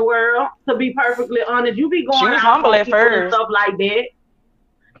person in the world, to be perfectly honest. You be going out on people and stuff like that.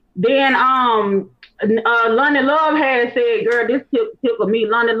 Then Loni Love had said, girl, this tickled me.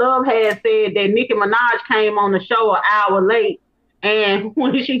 Loni Love had said that Nicki Minaj came on the show an hour late, and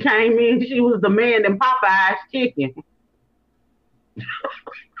when she came in, she was demanding Popeye's chicken.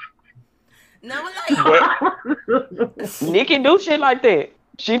 No, like Nicki do shit like that.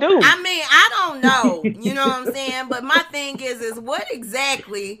 She do. I mean, I don't know. You know what I'm saying? But my thing is what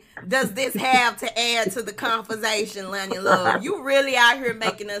exactly does this have to add to the conversation, Lenny Love? You really out here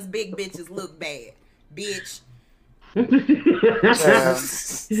making us big bitches look bad, bitch.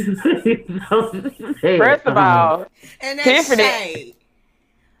 First of all, and that's shade.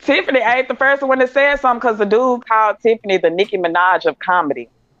 Tiffany ain't the first one that said something because the dude called Tiffany the Nicki Minaj of comedy.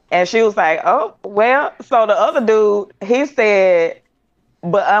 And she was like, oh, well, so the other dude, he said,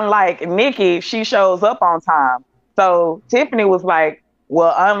 but unlike Nicki, she shows up on time. So Tiffany was like,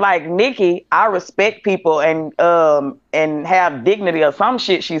 well, unlike Nicki, I respect people and have dignity or some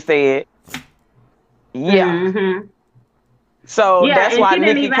shit she said. Yeah. Mm-hmm. So that's why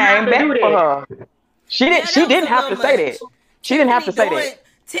Nicki came back for her. She didn't have to say that. She didn't have to say that.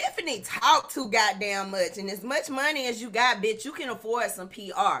 Tiffany talked too goddamn much, and as much money as you got, bitch, you can afford some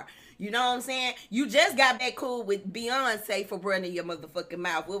PR. You know what I'm saying? You just got back cool with Beyonce for running your motherfucking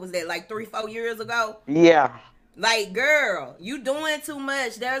mouth. What was that, like 3-4 years ago? Yeah. Like, girl, you doing too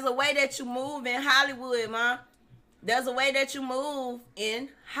much. There's a way that you move in Hollywood, ma. There's a way that you move in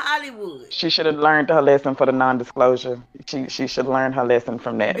Hollywood. She should have learned her lesson for the non-disclosure. She should learn her lesson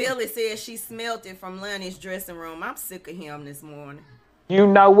from that. Billy says she smelt it from Lonnie's dressing room. I'm sick of him this morning. You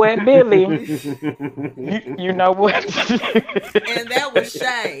know what, Billy? you know what? And that was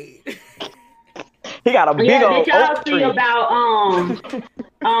shade. He got a big old did y'all oak see tree. about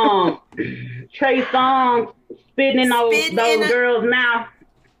Trey Songz spitting in those girls' mouth?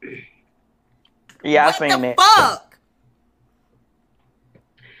 Yeah, I seen that. Fuck?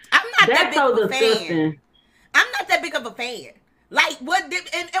 I'm not that big so of a disgusting. fan. I'm not that big of a fan. Like, what did,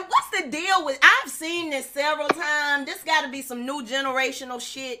 and what's the deal with, I've seen this several times. This got to be some new generational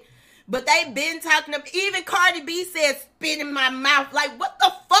shit. But they've been talking about, even Cardi B said, spit in my mouth. Like, what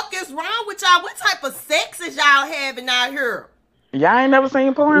the fuck is wrong with y'all? What type of sex is y'all having out here? Y'all ain't never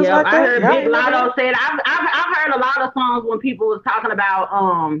seen porn like that? I heard Big Lotto said, I've heard a lot of songs when people was talking about,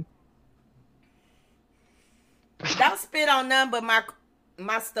 don't spit on none but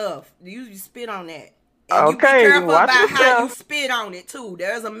my stuff. You spit on that. And okay, you be careful about yourself. how you spit on it too.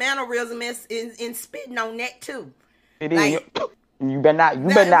 There's a mannerism in spitting on that too. It like, is. You better not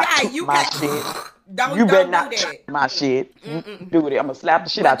my shit. You better not my shit. Do it. I'm gonna slap the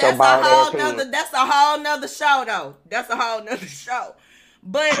shit out your bald ass head. That's a whole nother show though. That's a whole nother show.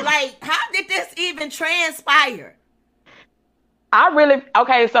 But like, how did this even transpire?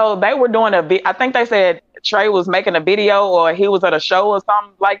 So they were doing I think they said Trey was making a video or he was at a show or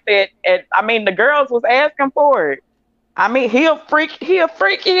something like that. And I mean, the girls was asking for it. I mean, he a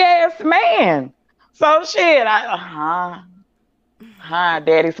freaky ass man. So shit,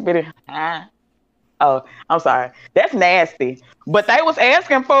 daddy spitting. Oh, I'm sorry. That's nasty. But they was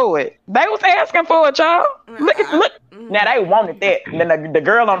asking for it. Y'all. Look. Now they wanted that. And then the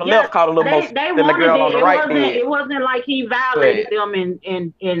girl on the left called a little more than the girl on the right did. It wasn't like he violated them and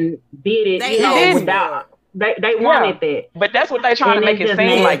did it. Without. They wanted that. But that's what they trying to make it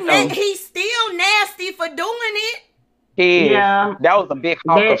seem like. He's still nasty for doing it. Yeah. That was a big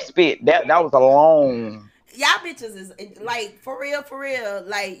hunk of spit. That was a long. Y'all bitches is like for real.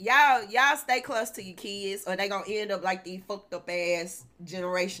 Like y'all stay close to your kids, or they gonna end up like these fucked up ass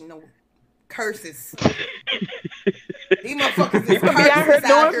generational curses. These motherfuckers is curses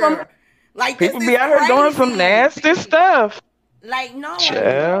out here. Like people be out here doing some nasty stuff. Like no,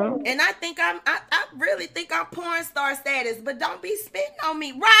 Child. And I think I really think I'm porn star status, but don't be spitting on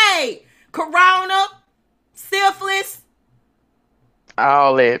me, right? Corona, syphilis,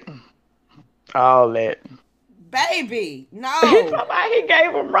 all that. Baby, no. He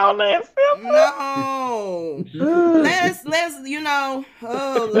gave him Rona and syphilis. No. let's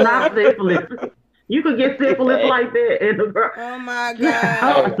oh Lord. Not syphilis. You could get syphilis like that in the girl. Oh my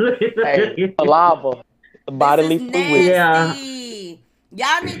God. Hey, saliva, bodily fluid. Yeah.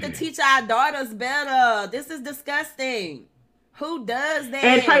 Y'all need to teach our daughters better. This is disgusting. Who does that?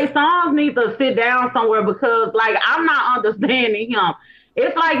 And Trey Songz needs to sit down somewhere because, like, I'm not understanding him.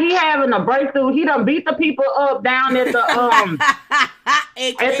 It's like he having a breakthrough. He done beat the people up down at the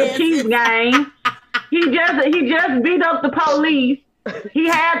at the Chiefs game. He just beat up the police. He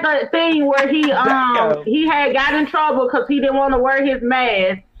had the thing where he had got in trouble because he didn't want to wear his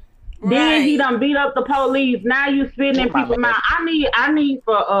mask. Right. Then he done beat up the police. Now you spitting in people's mouth. I need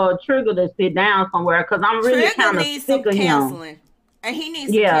for Trigger to sit down somewhere because I'm really kind of sick of him. And he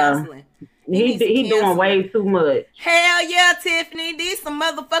needs some counseling. He doing cancel. way too much. Hell yeah, Tiffany. These some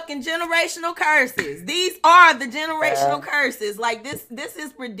motherfucking generational curses. These are the generational curses. Like this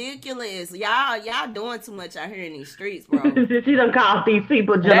is ridiculous. Y'all doing too much out here in these streets, bro. She done called these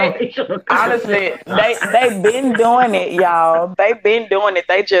people generational curses. Honestly, they've been doing it, y'all. They've been doing it.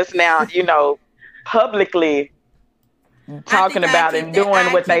 They just now, publicly talking about and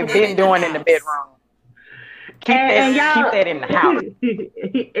doing what they've been doing in the bedroom. Keep that in the house.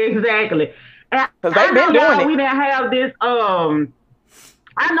 Exactly. Because they've been doing it. We didn't have this. I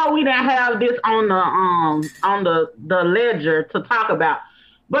know we didn't have this on the ledger to talk about.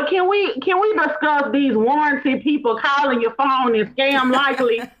 But can we discuss these warranty people calling your phone and scam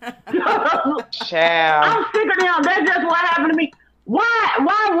likely? Child. I'm sick of them. That's just what happened to me.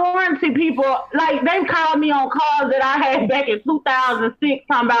 Why warranty people, like they called me on calls that I had back in 2006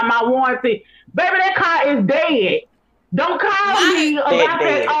 talking about my warranty. Baby, that car is dead. Don't call me about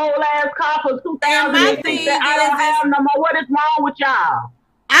that old ass car for 2006 that I don't have no more. What is wrong with y'all?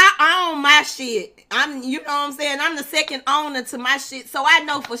 I own my shit. You know what I'm saying? I'm the second owner to my shit, so I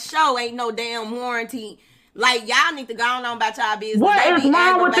know for sure ain't no damn warranty. Like, y'all need to go on about y'all business. What is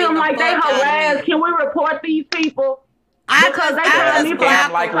wrong with them? Like, they harass. Can we report these people? Because they call me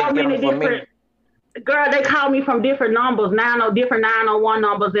from so many different. Girl, they call me from different numbers, different 901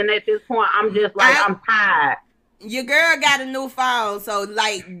 numbers, and at this point, I'm just like, I'm tired. Your girl got a new phone, so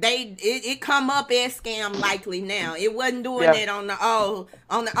like it come up as scam likely now. It wasn't doing that on the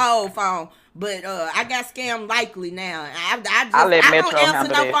old phone, but I got scam likely now. I don't answer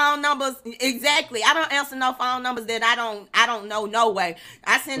no phone numbers. Exactly, I don't answer no phone numbers that I don't know no way.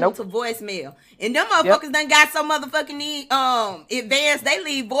 I send them to voicemail, and them motherfuckers done got so motherfucking advanced. They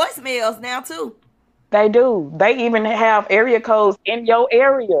leave voicemails now too. They do. They even have area codes in your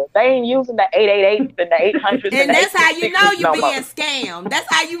area. They ain't using the 888 and the 800s. And that's how you know you're being scammed.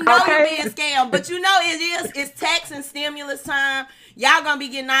 That's how you know you're being scammed. But it's tax and stimulus time. Y'all gonna be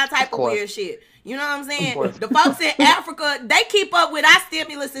getting all type of weird shit. You know what I'm saying? The folks in Africa, they keep up with our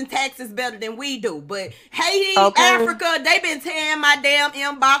stimulus and taxes better than we do. But Haiti, Africa, they been tearing my damn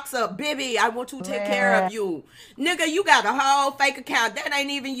inbox up. Baby, I want to take care of you. Nigga, you got a whole fake account. That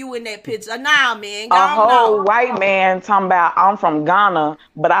ain't even you in that picture. Nah, man. A whole white man talking about, I'm from Ghana,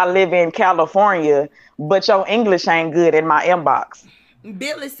 but I live in California, but your English ain't good in my inbox.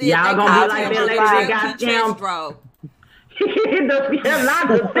 Billy said y'all gonna be like that lady that got scammed, bro.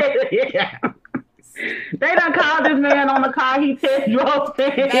 They done called this man on the car. He test drove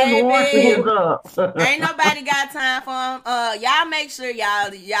his warranty up. Ain't nobody got time for him. Y'all make sure y'all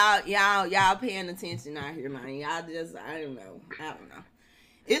paying attention out here, man. Y'all just I don't know.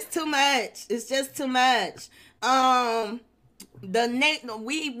 It's too much. It's just too much.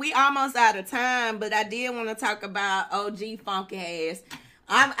 We almost out of time, but I did want to talk about OG funky ass.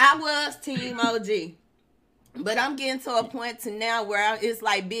 I was team OG, but I'm getting to a point to now where it's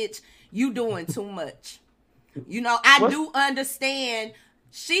like, bitch, you doing too much. You know, I do understand.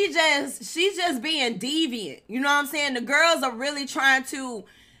 She's just being deviant. You know what I'm saying? The girls are really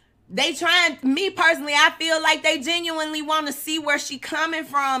me personally, I feel like they genuinely want to see where she coming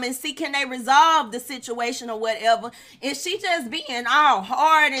from and see can they resolve the situation or whatever. And she just being all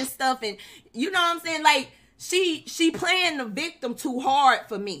hard and stuff. And you know what I'm saying? Like, she playing the victim too hard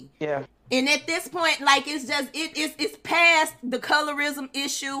for me. Yeah. And at this point, like, it's just, it's past the colorism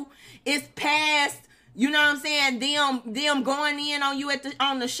issue. It's past, you know what I'm saying, them going in on you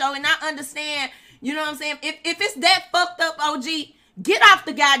on the show. And I understand, you know what I'm saying, if it's that fucked up, OG, get off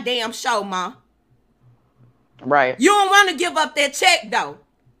the goddamn show, ma. Right. You don't want to give up that check, though.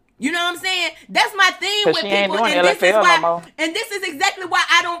 You know what I'm saying? That's my thing with people. And this is exactly why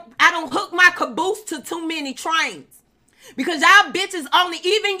I don't hook my caboose to too many trains. Because y'all bitches only,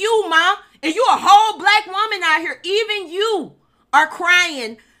 even you, ma, and you a whole black woman out here, even you are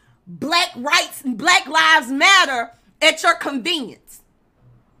crying black rights and Black Lives Matter at your convenience.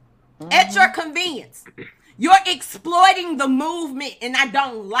 Mm-hmm. At your convenience. You're exploiting the movement, and I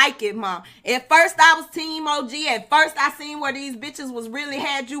don't like it, ma. At first, I was Team OG. At first, I seen where these bitches was really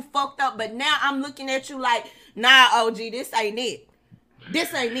had you fucked up, but now I'm looking at you like, nah, OG, this ain't it.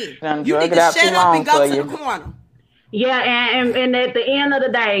 This ain't it. You need to shut up and go to the corner. Yeah, and at the end of the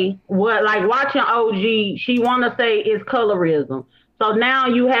day, watching OG, she want to say it's colorism. So now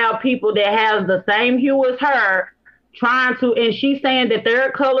you have people that have the same hue as her trying to, and she's saying that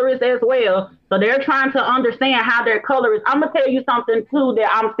they're colorist as well. So they're trying to understand how they're colorist. I'm gonna tell you something too that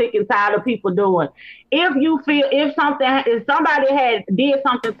I'm sick and tired of people doing. If somebody did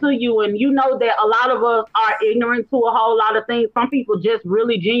something to you, and you know that a lot of us are ignorant to a whole lot of things. Some people just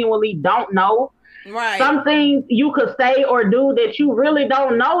really genuinely don't know. Right. Some things you could say or do that you really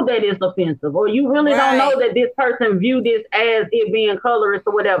don't know that it's offensive, or you really don't know that this person view this as it being colorist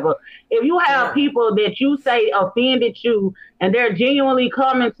or whatever. If you have people that you say offended you and they're genuinely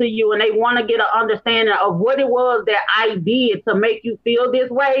coming to you and they want to get an understanding of what it was that I did to make you feel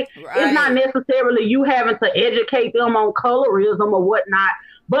this way, it's not necessarily you having to educate them on colorism or whatnot,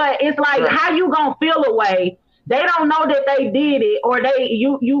 but it's like, how you gonna feel a way? They don't know that they did it, or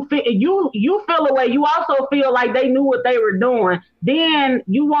you feel a way. You also feel like they knew what they were doing. Then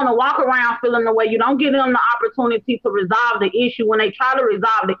you want to walk around feeling the way. You don't give them the opportunity to resolve the issue. When they try to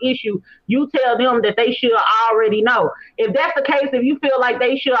resolve the issue, you tell them that they should already know. If that's the case, if you feel like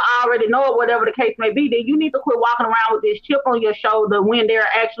they should already know it, whatever the case may be, then you need to quit walking around with this chip on your shoulder when they're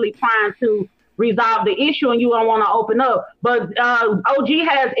actually trying to resolve the issue and you don't want to open up. But OG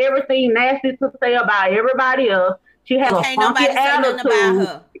has everything nasty to say about everybody else. She has a funky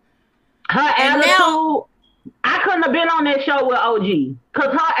attitude. Her attitude, now, I couldn't have been on that show with OG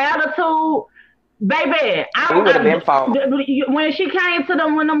because her attitude, baby, when she came to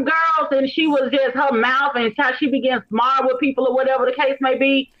them girls and she was just her mouth and how she began smart with people or whatever the case may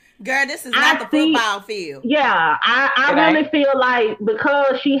be. Girl, this is not the football field. Yeah, I really feel like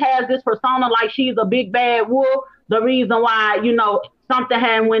because she has this persona like she's a big bad wolf, the reason why, something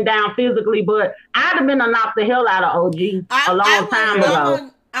hadn't went down physically, but I'd have been to knock the hell out of OG a long time ago.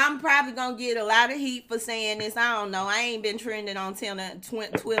 I'm probably going to get a lot of heat for saying this. I don't know. I ain't been trending on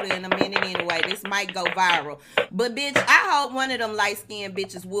Twitter in a minute anyway. This might go viral. But, bitch, I hope one of them light-skinned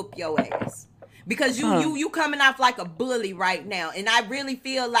bitches whoop your ass. Because you coming off like a bully right now. And I really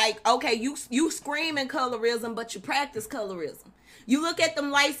feel like, okay, you screaming colorism, but you practice colorism. You look at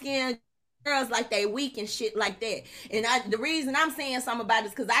them light-skinned girls like they weak and shit like that. And the reason I'm saying something about it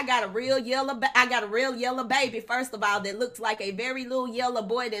is because I got a real yellow baby, first of all, that looks like a very little yellow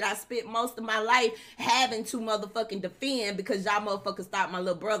boy that I spent most of my life having to motherfucking defend because y'all motherfuckers thought my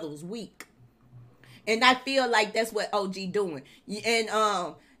little brother was weak. And I feel like that's what OG doing.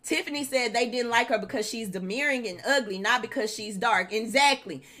 And Tiffany said they didn't like her because she's demurring and ugly, not because she's dark.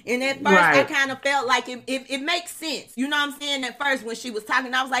 Exactly. And at first, I kind of felt like it makes sense. You know what I'm saying? At first, when she was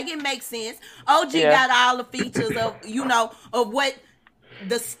talking, I was like, it makes sense. OG got all the features of, of what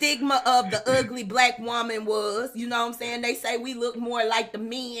the stigma of the ugly black woman was. You know what I'm saying? They say we look more like the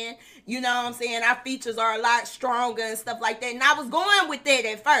men. You know what I'm saying? Our features are a lot stronger and stuff like that. And I was going with that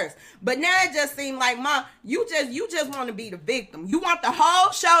at first. But now it just seemed like, Mom, you just want to be the victim. You want the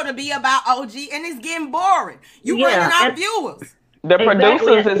whole show to be about OG, and it's getting boring. You running our viewers. The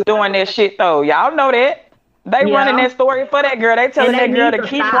producers is doing that shit, though. Y'all know that. They running that story for that girl. They telling that girl to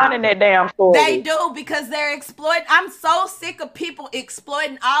keep running that damn story. They do, because they're exploiting. I'm so sick of people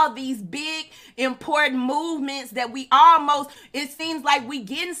exploiting all these big, important movements that we it seems like we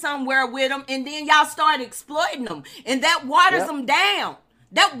getting somewhere with them, and then y'all start exploiting them. And that waters them down.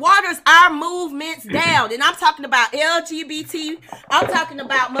 That waters our movements down. And I'm talking about LGBT. I'm talking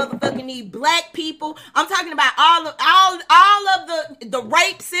about motherfucking these black people. I'm talking about all of the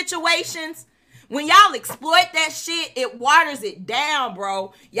rape situations. When y'all exploit that shit, it waters it down,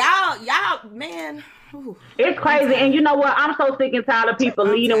 bro. Y'all, man. Ooh. It's crazy. And you know what? I'm so sick and tired of people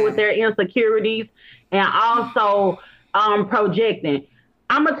leading with their insecurities and also projecting.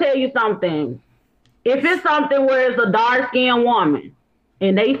 I'm going to tell you something. If it's something where it's a dark-skinned woman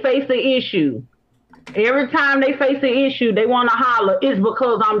and they face an issue, every time they face an issue, they want to holler, it's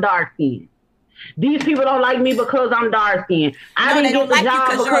because I'm dark-skinned. These people don't like me because I'm dark-skinned. I didn't get the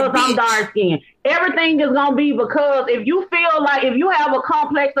job because I'm dark-skinned. Everything is going to be because if you have a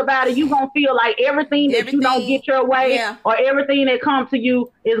complex about it, you're going to feel like everything that you don't get your way or everything that comes to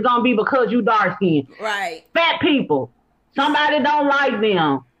you is going to be because you dark-skinned. Right. Fat people, somebody don't like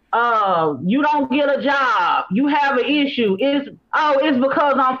them. You don't get a job. You have an issue. It's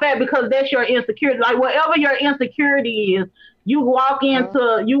because I'm fat, because that's your insecurity. Like whatever your insecurity is, you walk into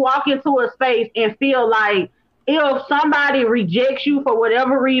a space and feel like if somebody rejects you for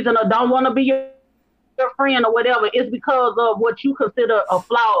whatever reason or don't want to be your friend or whatever, it's because of what you consider a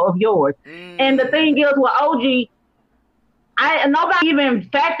flaw of yours. And the thing is with OG, nobody even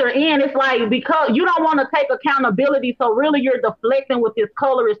factor in. It's like, because you don't want to take accountability, so really you're deflecting with this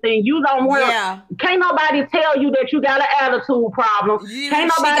colorist thing. You don't want to. Can't nobody tell you that you got an attitude problem.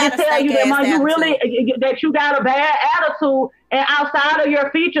 Can't nobody tell you that you got a bad attitude. And outside of your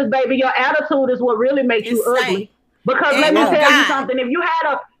features, baby, your attitude is what really makes you ugly. Because let me tell you something. If you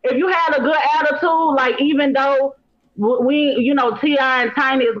had a good attitude, like even though we, T.I. and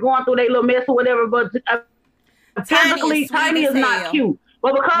Tiny is going through their little mess or whatever, but physically, Tiny is not cute.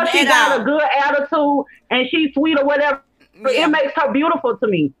 But because she got a good attitude and she's sweet or whatever, it makes her beautiful to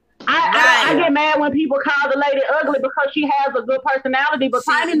me. I get mad when people call the lady ugly because she has a good personality, but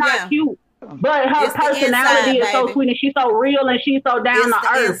Tiny not cute. But her personality is so sweet and she's so real and she's so down to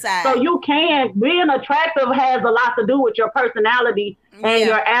earth. So you can, being attractive has a lot to do with your personality and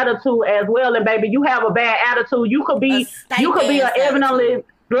your attitude as well. And baby, you have a bad attitude. You could be an Evelyn,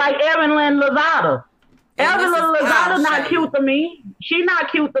 like Evelyn Lozada. Evelyn Lozada not cute to me. She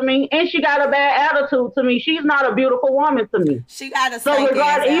not cute to me, and she got a bad attitude to me. She's not a beautiful woman to me. She got a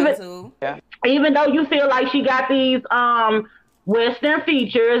attitude. Even though you feel like she got these Western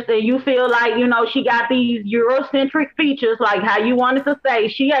features, and you feel like, you know, she got these Eurocentric features, like how you wanted to say,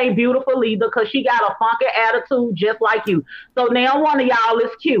 she ain't beautiful either because she got a funky attitude just like you. So now one of y'all is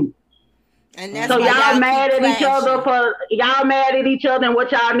cute. And that's so y'all mad at each other and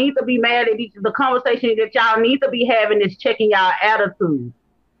what y'all need to be mad at the conversation that y'all need to be having is checking y'all attitude.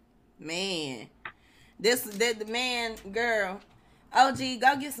 Man, the man, girl, OG,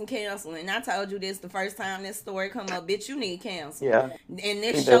 go get some counseling. I told you this the first time this story come up. Bitch, you need counseling. Yeah. And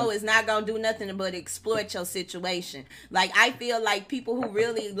this show is not going to do nothing but exploit your situation. Like, I feel like people who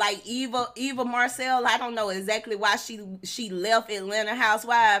really, like Eva Marcel, I don't know exactly why she left Atlanta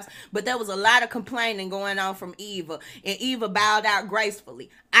Housewives, but there was a lot of complaining going on from Eva. And Eva bowed out gracefully.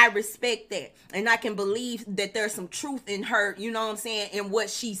 I respect that. And I can believe that there's some truth in her, you know what I'm saying, in what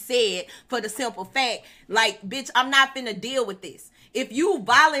she said, for the simple fact, like, bitch, I'm not finna deal with this. If you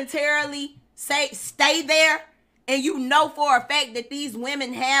voluntarily stay there and you know for a fact that these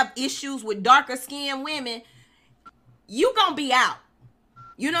women have issues with darker skinned women, you gonna be out.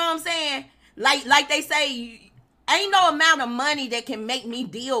 You know what I'm saying? Like they say, ain't no amount of money that can make me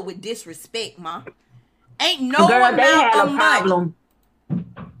deal with disrespect, ma. Ain't no amount of money.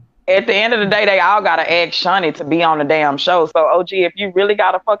 At the end of the day, they all gotta ask Shaunie to be on the damn show. So, OG, if you really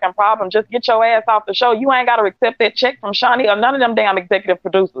got a fucking problem, just get your ass off the show. You ain't gotta accept that check from Shaunie or none of them damn executive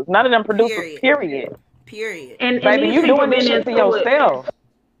producers. None of them producers, period. And baby, you doing this shit to yourself.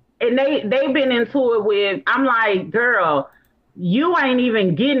 And they've been into it with, I'm like, girl, you ain't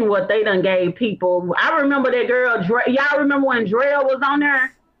even getting what they done gave people. I remember that girl, y'all remember when Drell was on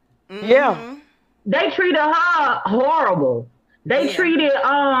there? Mm-hmm. Yeah. They treated her horrible. They treated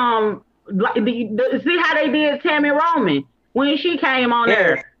like see how they did Tammy Roman when she came on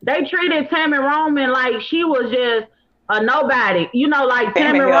there. They treated Tammy Roman like she was just a nobody. You know, like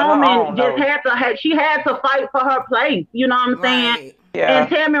Tammy Roman just had to fight for her place. You know what I'm saying? Yeah. And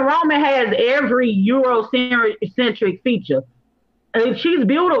Tammy Roman has every Eurocentric feature. She's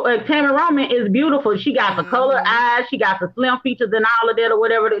beautiful. Tammy Roman is beautiful. She got the colored eyes. She got the slim features and all of that or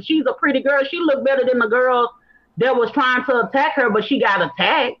whatever. She's a pretty girl. She looked better than the girls that was trying to attack her, but she got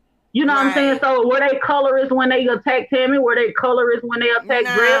attacked. You know what I'm saying? So were they colorists when they attacked Tammy? Were they colorists when they attacked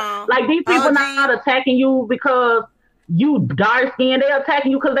Drell? Like, these people not attacking you because you dark skinned. They're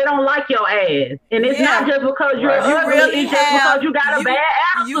attacking you because they don't like your ass. And it's not just because you're ugly, it's just because you got a bad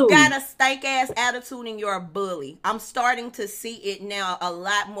attitude. You got a stank ass attitude and you're a bully. I'm starting to see it now a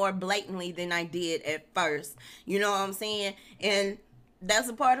lot more blatantly than I did at first. You know what I'm saying? And that's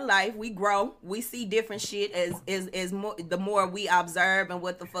a part of life. We grow. We see different shit as more, the more we observe and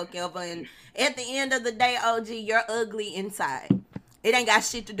what the fuck ever. And at the end of the day, OG, you're ugly inside. It ain't got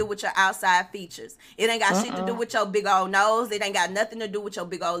shit to do with your outside features. It ain't got shit to do with your big old nose. It ain't got nothing to do with your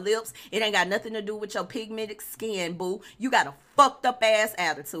big old lips. It ain't got nothing to do with your pigmented skin, boo. You got a fucked up ass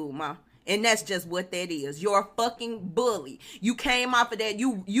attitude, ma. And that's just what that is. You're a fucking bully. You came off of that.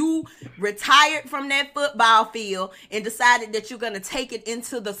 You retired from that football field and decided that you're going to take it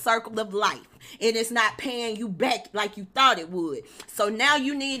into the circle of life. And it's not paying you back like you thought it would. So now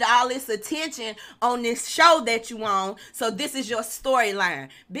you need all this attention on this show that you on. So this is your storyline.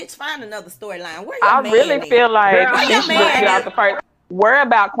 Bitch, find another storyline. Where your man really feel like you should get out the first. Worry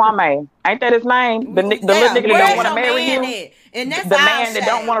about Kwame. Ain't that his name? The little nigga that don't want to marry you. And that's the man that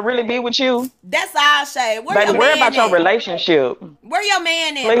don't want to really be with you. That's our shade. Baby, worry about your relationship. Where your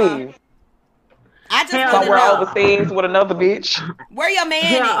man at? Please. I just somewhere overseas with another bitch. Where your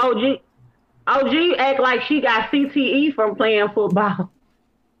man at? OG act like she got CTE from playing football.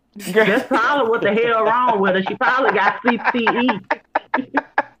 That's probably what the hell wrong with her. She probably got CTE.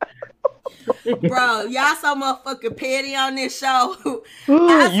 Bro, y'all so motherfucking petty on this show. I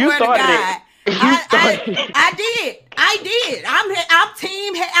swear to God. I did.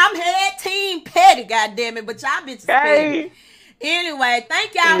 I'm head team petty, goddammit, but y'all bitches petty. Anyway,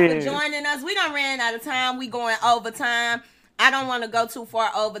 thank y'all for joining us. We done ran out of time. We going overtime. I don't want to go too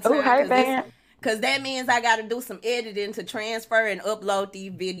far overtime because that means I got to do some editing to transfer and upload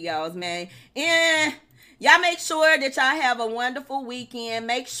these videos, man. And y'all make sure that y'all have a wonderful weekend.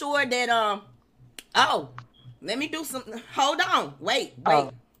 Make sure that let me do some. Hold on, wait.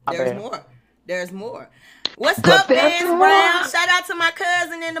 There's more. There's more. What's But up, there's Vance more. Brown? Shout out to my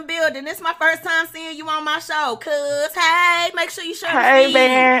cousin in the building. This is my first time seeing you on my show, cuz. Hey, make sure you share the Hey, feed.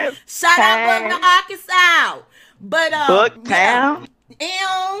 Vance. Shout out Hey. Buckner, Arkansas. But Booktown.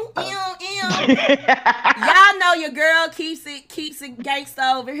 Y'all know your girl keeps it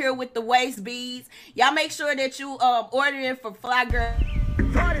gangsta over here with the waist beads. Y'all make sure that you order it for Fly Girl.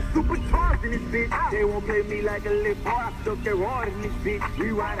 Supercharged in this bitch. They won't play me like a lip bar. I stuck their water in this bitch.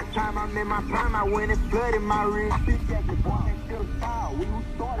 Rewind the time I'm in my prime. I went and flooded my wrist. Bitch, that's the boy that still foul. We who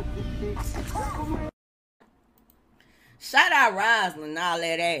started this shit. Shout out Rosalind and all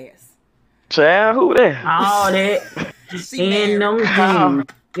that ass. Child, who that? All that She in married. them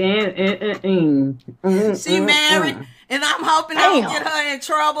jeans. She married, and I'm hoping I don't get her in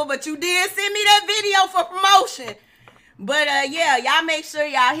trouble. But you did send me that video for promotion. But yeah, y'all make sure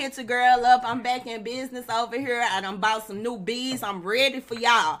y'all hit your girl up. I'm back in business over here. I done bought some new beads. I'm ready for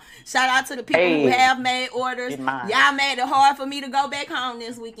y'all. Shout out to the people who have made orders. Y'all made it hard for me to go back home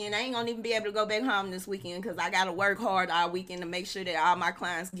this weekend. I ain't gonna even be able to go back home this weekend because I gotta work hard all weekend to make sure that all my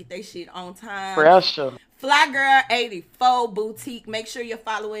clients get their shit on time. Pressure. Fly Girl 84 Boutique. Make sure you're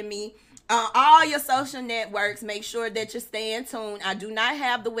following me on all your social networks. Make sure that you're staying tuned. I do not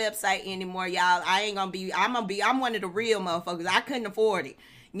have the website anymore, y'all. I'm one of the real motherfuckers. I couldn't afford it.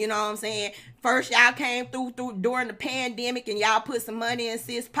 You know what I'm saying? First, y'all came through during the pandemic and y'all put some money in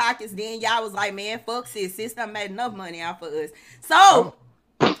sis pockets. Then y'all was like, man, fuck sis. Sis done made enough money out for us. So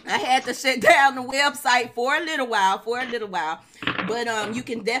I had to shut down the website for a little while. But you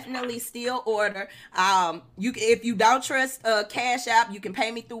can definitely still order. If you don't trust Cash App, you can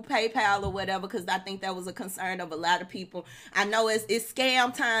pay me through PayPal or whatever, because I think that was a concern of a lot of people. I know it's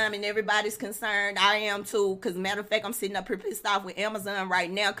scam time and everybody's concerned. I am too, because matter of fact, I'm sitting up here pissed off with Amazon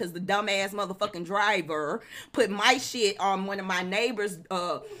right now because the dumbass motherfucking driver put my shit on one of my neighbors'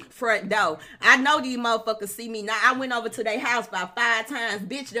 front door. I know these motherfuckers see me now. I went over to their house about 5 times.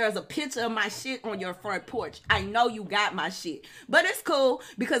 Bitch, there's a picture of my shit on your front porch. I know you got my shit. But it's cool,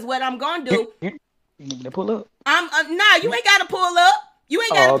 because what I'm gonna do, You need to pull up. nah, you ain't gotta pull up. You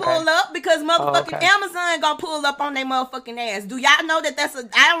ain't gotta pull up, because motherfucking Amazon gonna pull up on their motherfucking ass. Do y'all know that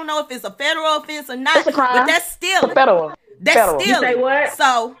I don't know if it's a federal offense or not, It's a crime. but that's still Federal. That's Federal. still You say what?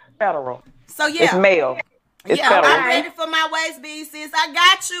 So Federal. yeah. It's mail. It's Yeah, federal. I'm ready for my waist bead, sis. I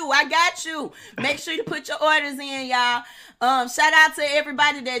got you. Make sure you put your orders in, y'all. Shout out to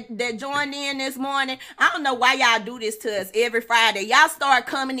everybody that joined in this morning. I don't know why y'all do this to us every Friday. Y'all start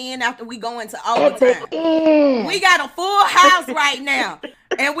coming in after we go into overtime. We got a full house right now,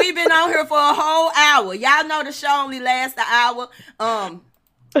 and we've been on here for a whole hour. Y'all know the show only lasts an hour. I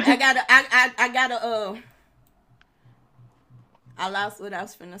lost what I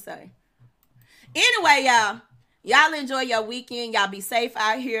was finna say. Anyway, y'all enjoy your weekend. Y'all be safe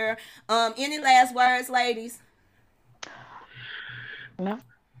out here. Any last words, ladies? No.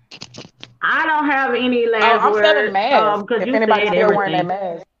 I don't have any last I'm words. selling masks. Because If you anybody's said still wearing that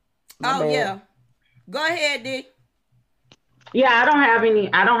everything. mask. My bad. Yeah. Go ahead, D. Yeah, I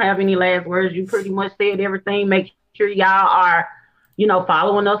don't have any last words. You pretty much said everything. Make sure y'all are,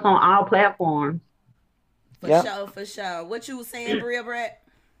 following us on all platforms. For sure. What you was saying, Bria Brett?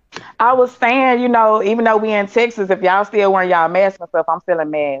 I was saying, even though we in Texas, if y'all still wearing y'all masks and stuff, I'm selling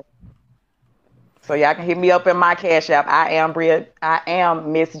masks. So y'all can hit me up in my Cash App. I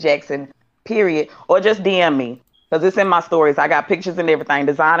am Miss Jackson, period. Or just DM me, because it's in my stories. I got pictures and everything.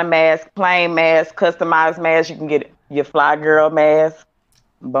 Designer mask, plain mask, customized mask. You can get your Fly Girl mask.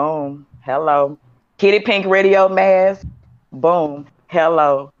 Boom. Hello. Kitty Pink Radio mask. Boom.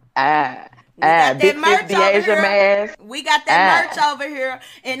 Hello. We got Big that merch Sis over Deasia here. mask. We got that merch over here,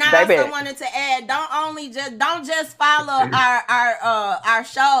 and I Baby. also wanted to add: don't just follow our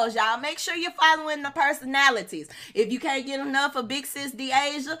shows, y'all. Make sure you're following the personalities. If you can't get enough of Big Sis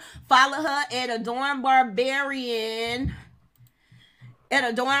Deasia, follow her at Adorn Barbarian.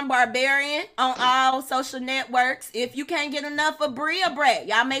 On all social networks. If you can't get enough of Bria Brett,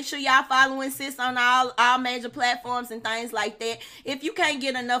 y'all make sure y'all following sis on all major platforms and things like that. If you can't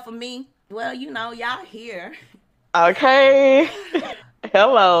get enough of me, well, y'all here. Okay.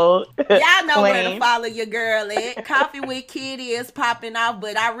 Hello. Y'all know where to Queen. follow your girl at. Coffee with Kitty is popping off,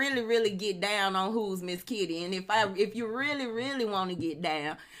 but I really, really get down on Who's Miss Kitty. And if you really, really want to get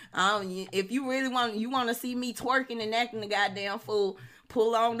down, if you really want to see me twerking and acting the goddamn fool,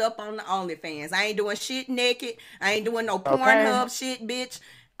 pull on up on the OnlyFans. I ain't doing shit naked. I ain't doing no Pornhub shit, bitch.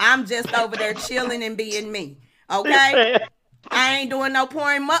 I'm just over there chilling and being me. Okay? I ain't doing no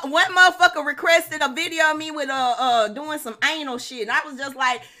porn. What motherfucker requested a video of me with doing some anal shit? And I was just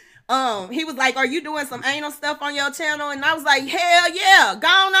like, he was like, are you doing some anal stuff on your channel? And I was like, hell yeah, go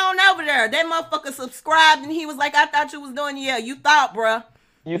on over there. That motherfucker subscribed, and he was like, I thought you was doing, yeah, you thought, bruh.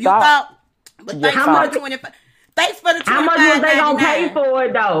 You thought. But thanks for the 25. Thanks for the 25. How much was they gonna pay for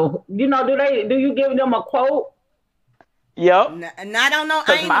it though? You know, do you give them a quote? Yep. And I don't know.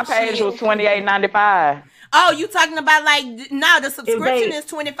 Because my page was $28.95. Oh, you talking about like now the subscription is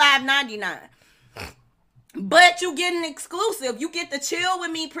 $25.99. But you get an exclusive. You get to chill with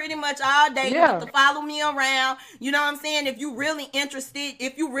me pretty much all day. Yeah. You get to follow me around. You know what I'm saying? If you really interested,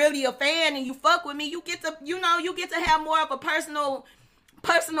 if you really a fan and you fuck with me, you get to, you get to have more of a personal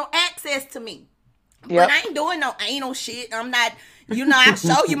access to me. Yep. But I ain't doing no anal shit. I'm not, I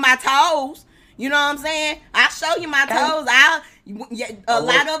show you my toes. You know what I'm saying? I show you my toes. A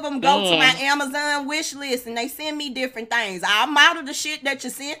lot of them go to my Amazon wish list and they send me different things. I'll model the shit that you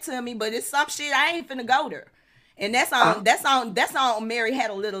sent to me, but it's some shit I ain't finna go there. And that's on Mary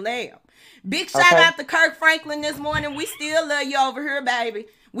Had a Little Lamb. Big shout out to Kirk Franklin this morning. We still love you over here, baby.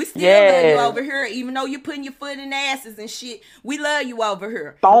 We still love you over here, even though you're putting your foot in asses and shit. We love you over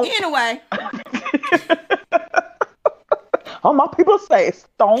here. Stomp. Anyway. Oh, my people say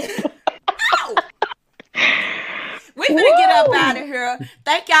stomp. We're gonna get up out of here.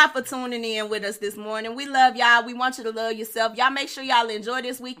 Thank y'all for tuning in with us this morning. We love y'all. We want you to love yourself. Y'all make sure y'all enjoy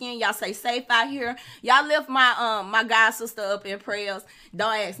this weekend. Y'all stay safe out here. Y'all lift my god sister up in prayers.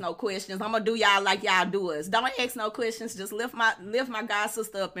 Don't ask no questions. I'm gonna do y'all like y'all do us. Don't ask no questions. Just lift my god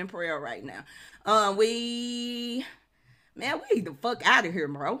sister up in prayer right now. We the fuck out of here,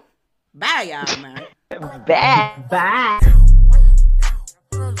 bro. Bye, y'all, man. Bye.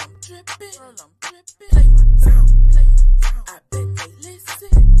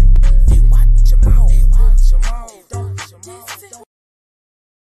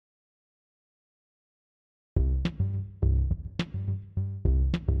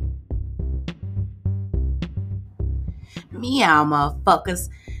 Meow, motherfuckers.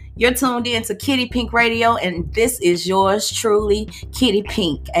 You're tuned in to Kitty Pink Radio, and this is yours truly, Kitty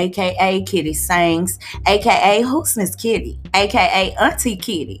Pink, a.k.a. Kitty Sings, a.k.a. Who's Miss Kitty, a.k.a. Auntie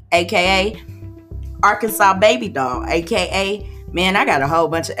Kitty, a.k.a. Arkansas Baby Doll, a.k.a. Man, I got a whole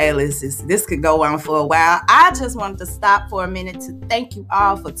bunch of aliases. This could go on for a while. I just wanted to stop for a minute to thank you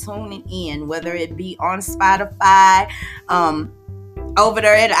all for tuning in, whether it be on Spotify, over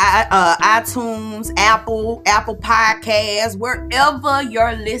there at iTunes, Apple Podcasts, wherever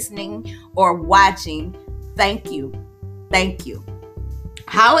you're listening or watching. Thank you.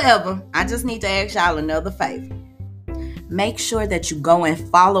 However, I just need to ask y'all another favor. Make sure that you go and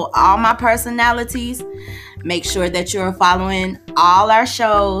follow all my personalities. Make sure that you're following all our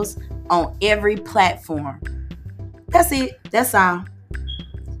shows on every platform. That's it. That's all.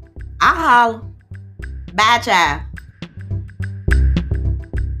 I'll holler. Bye, child.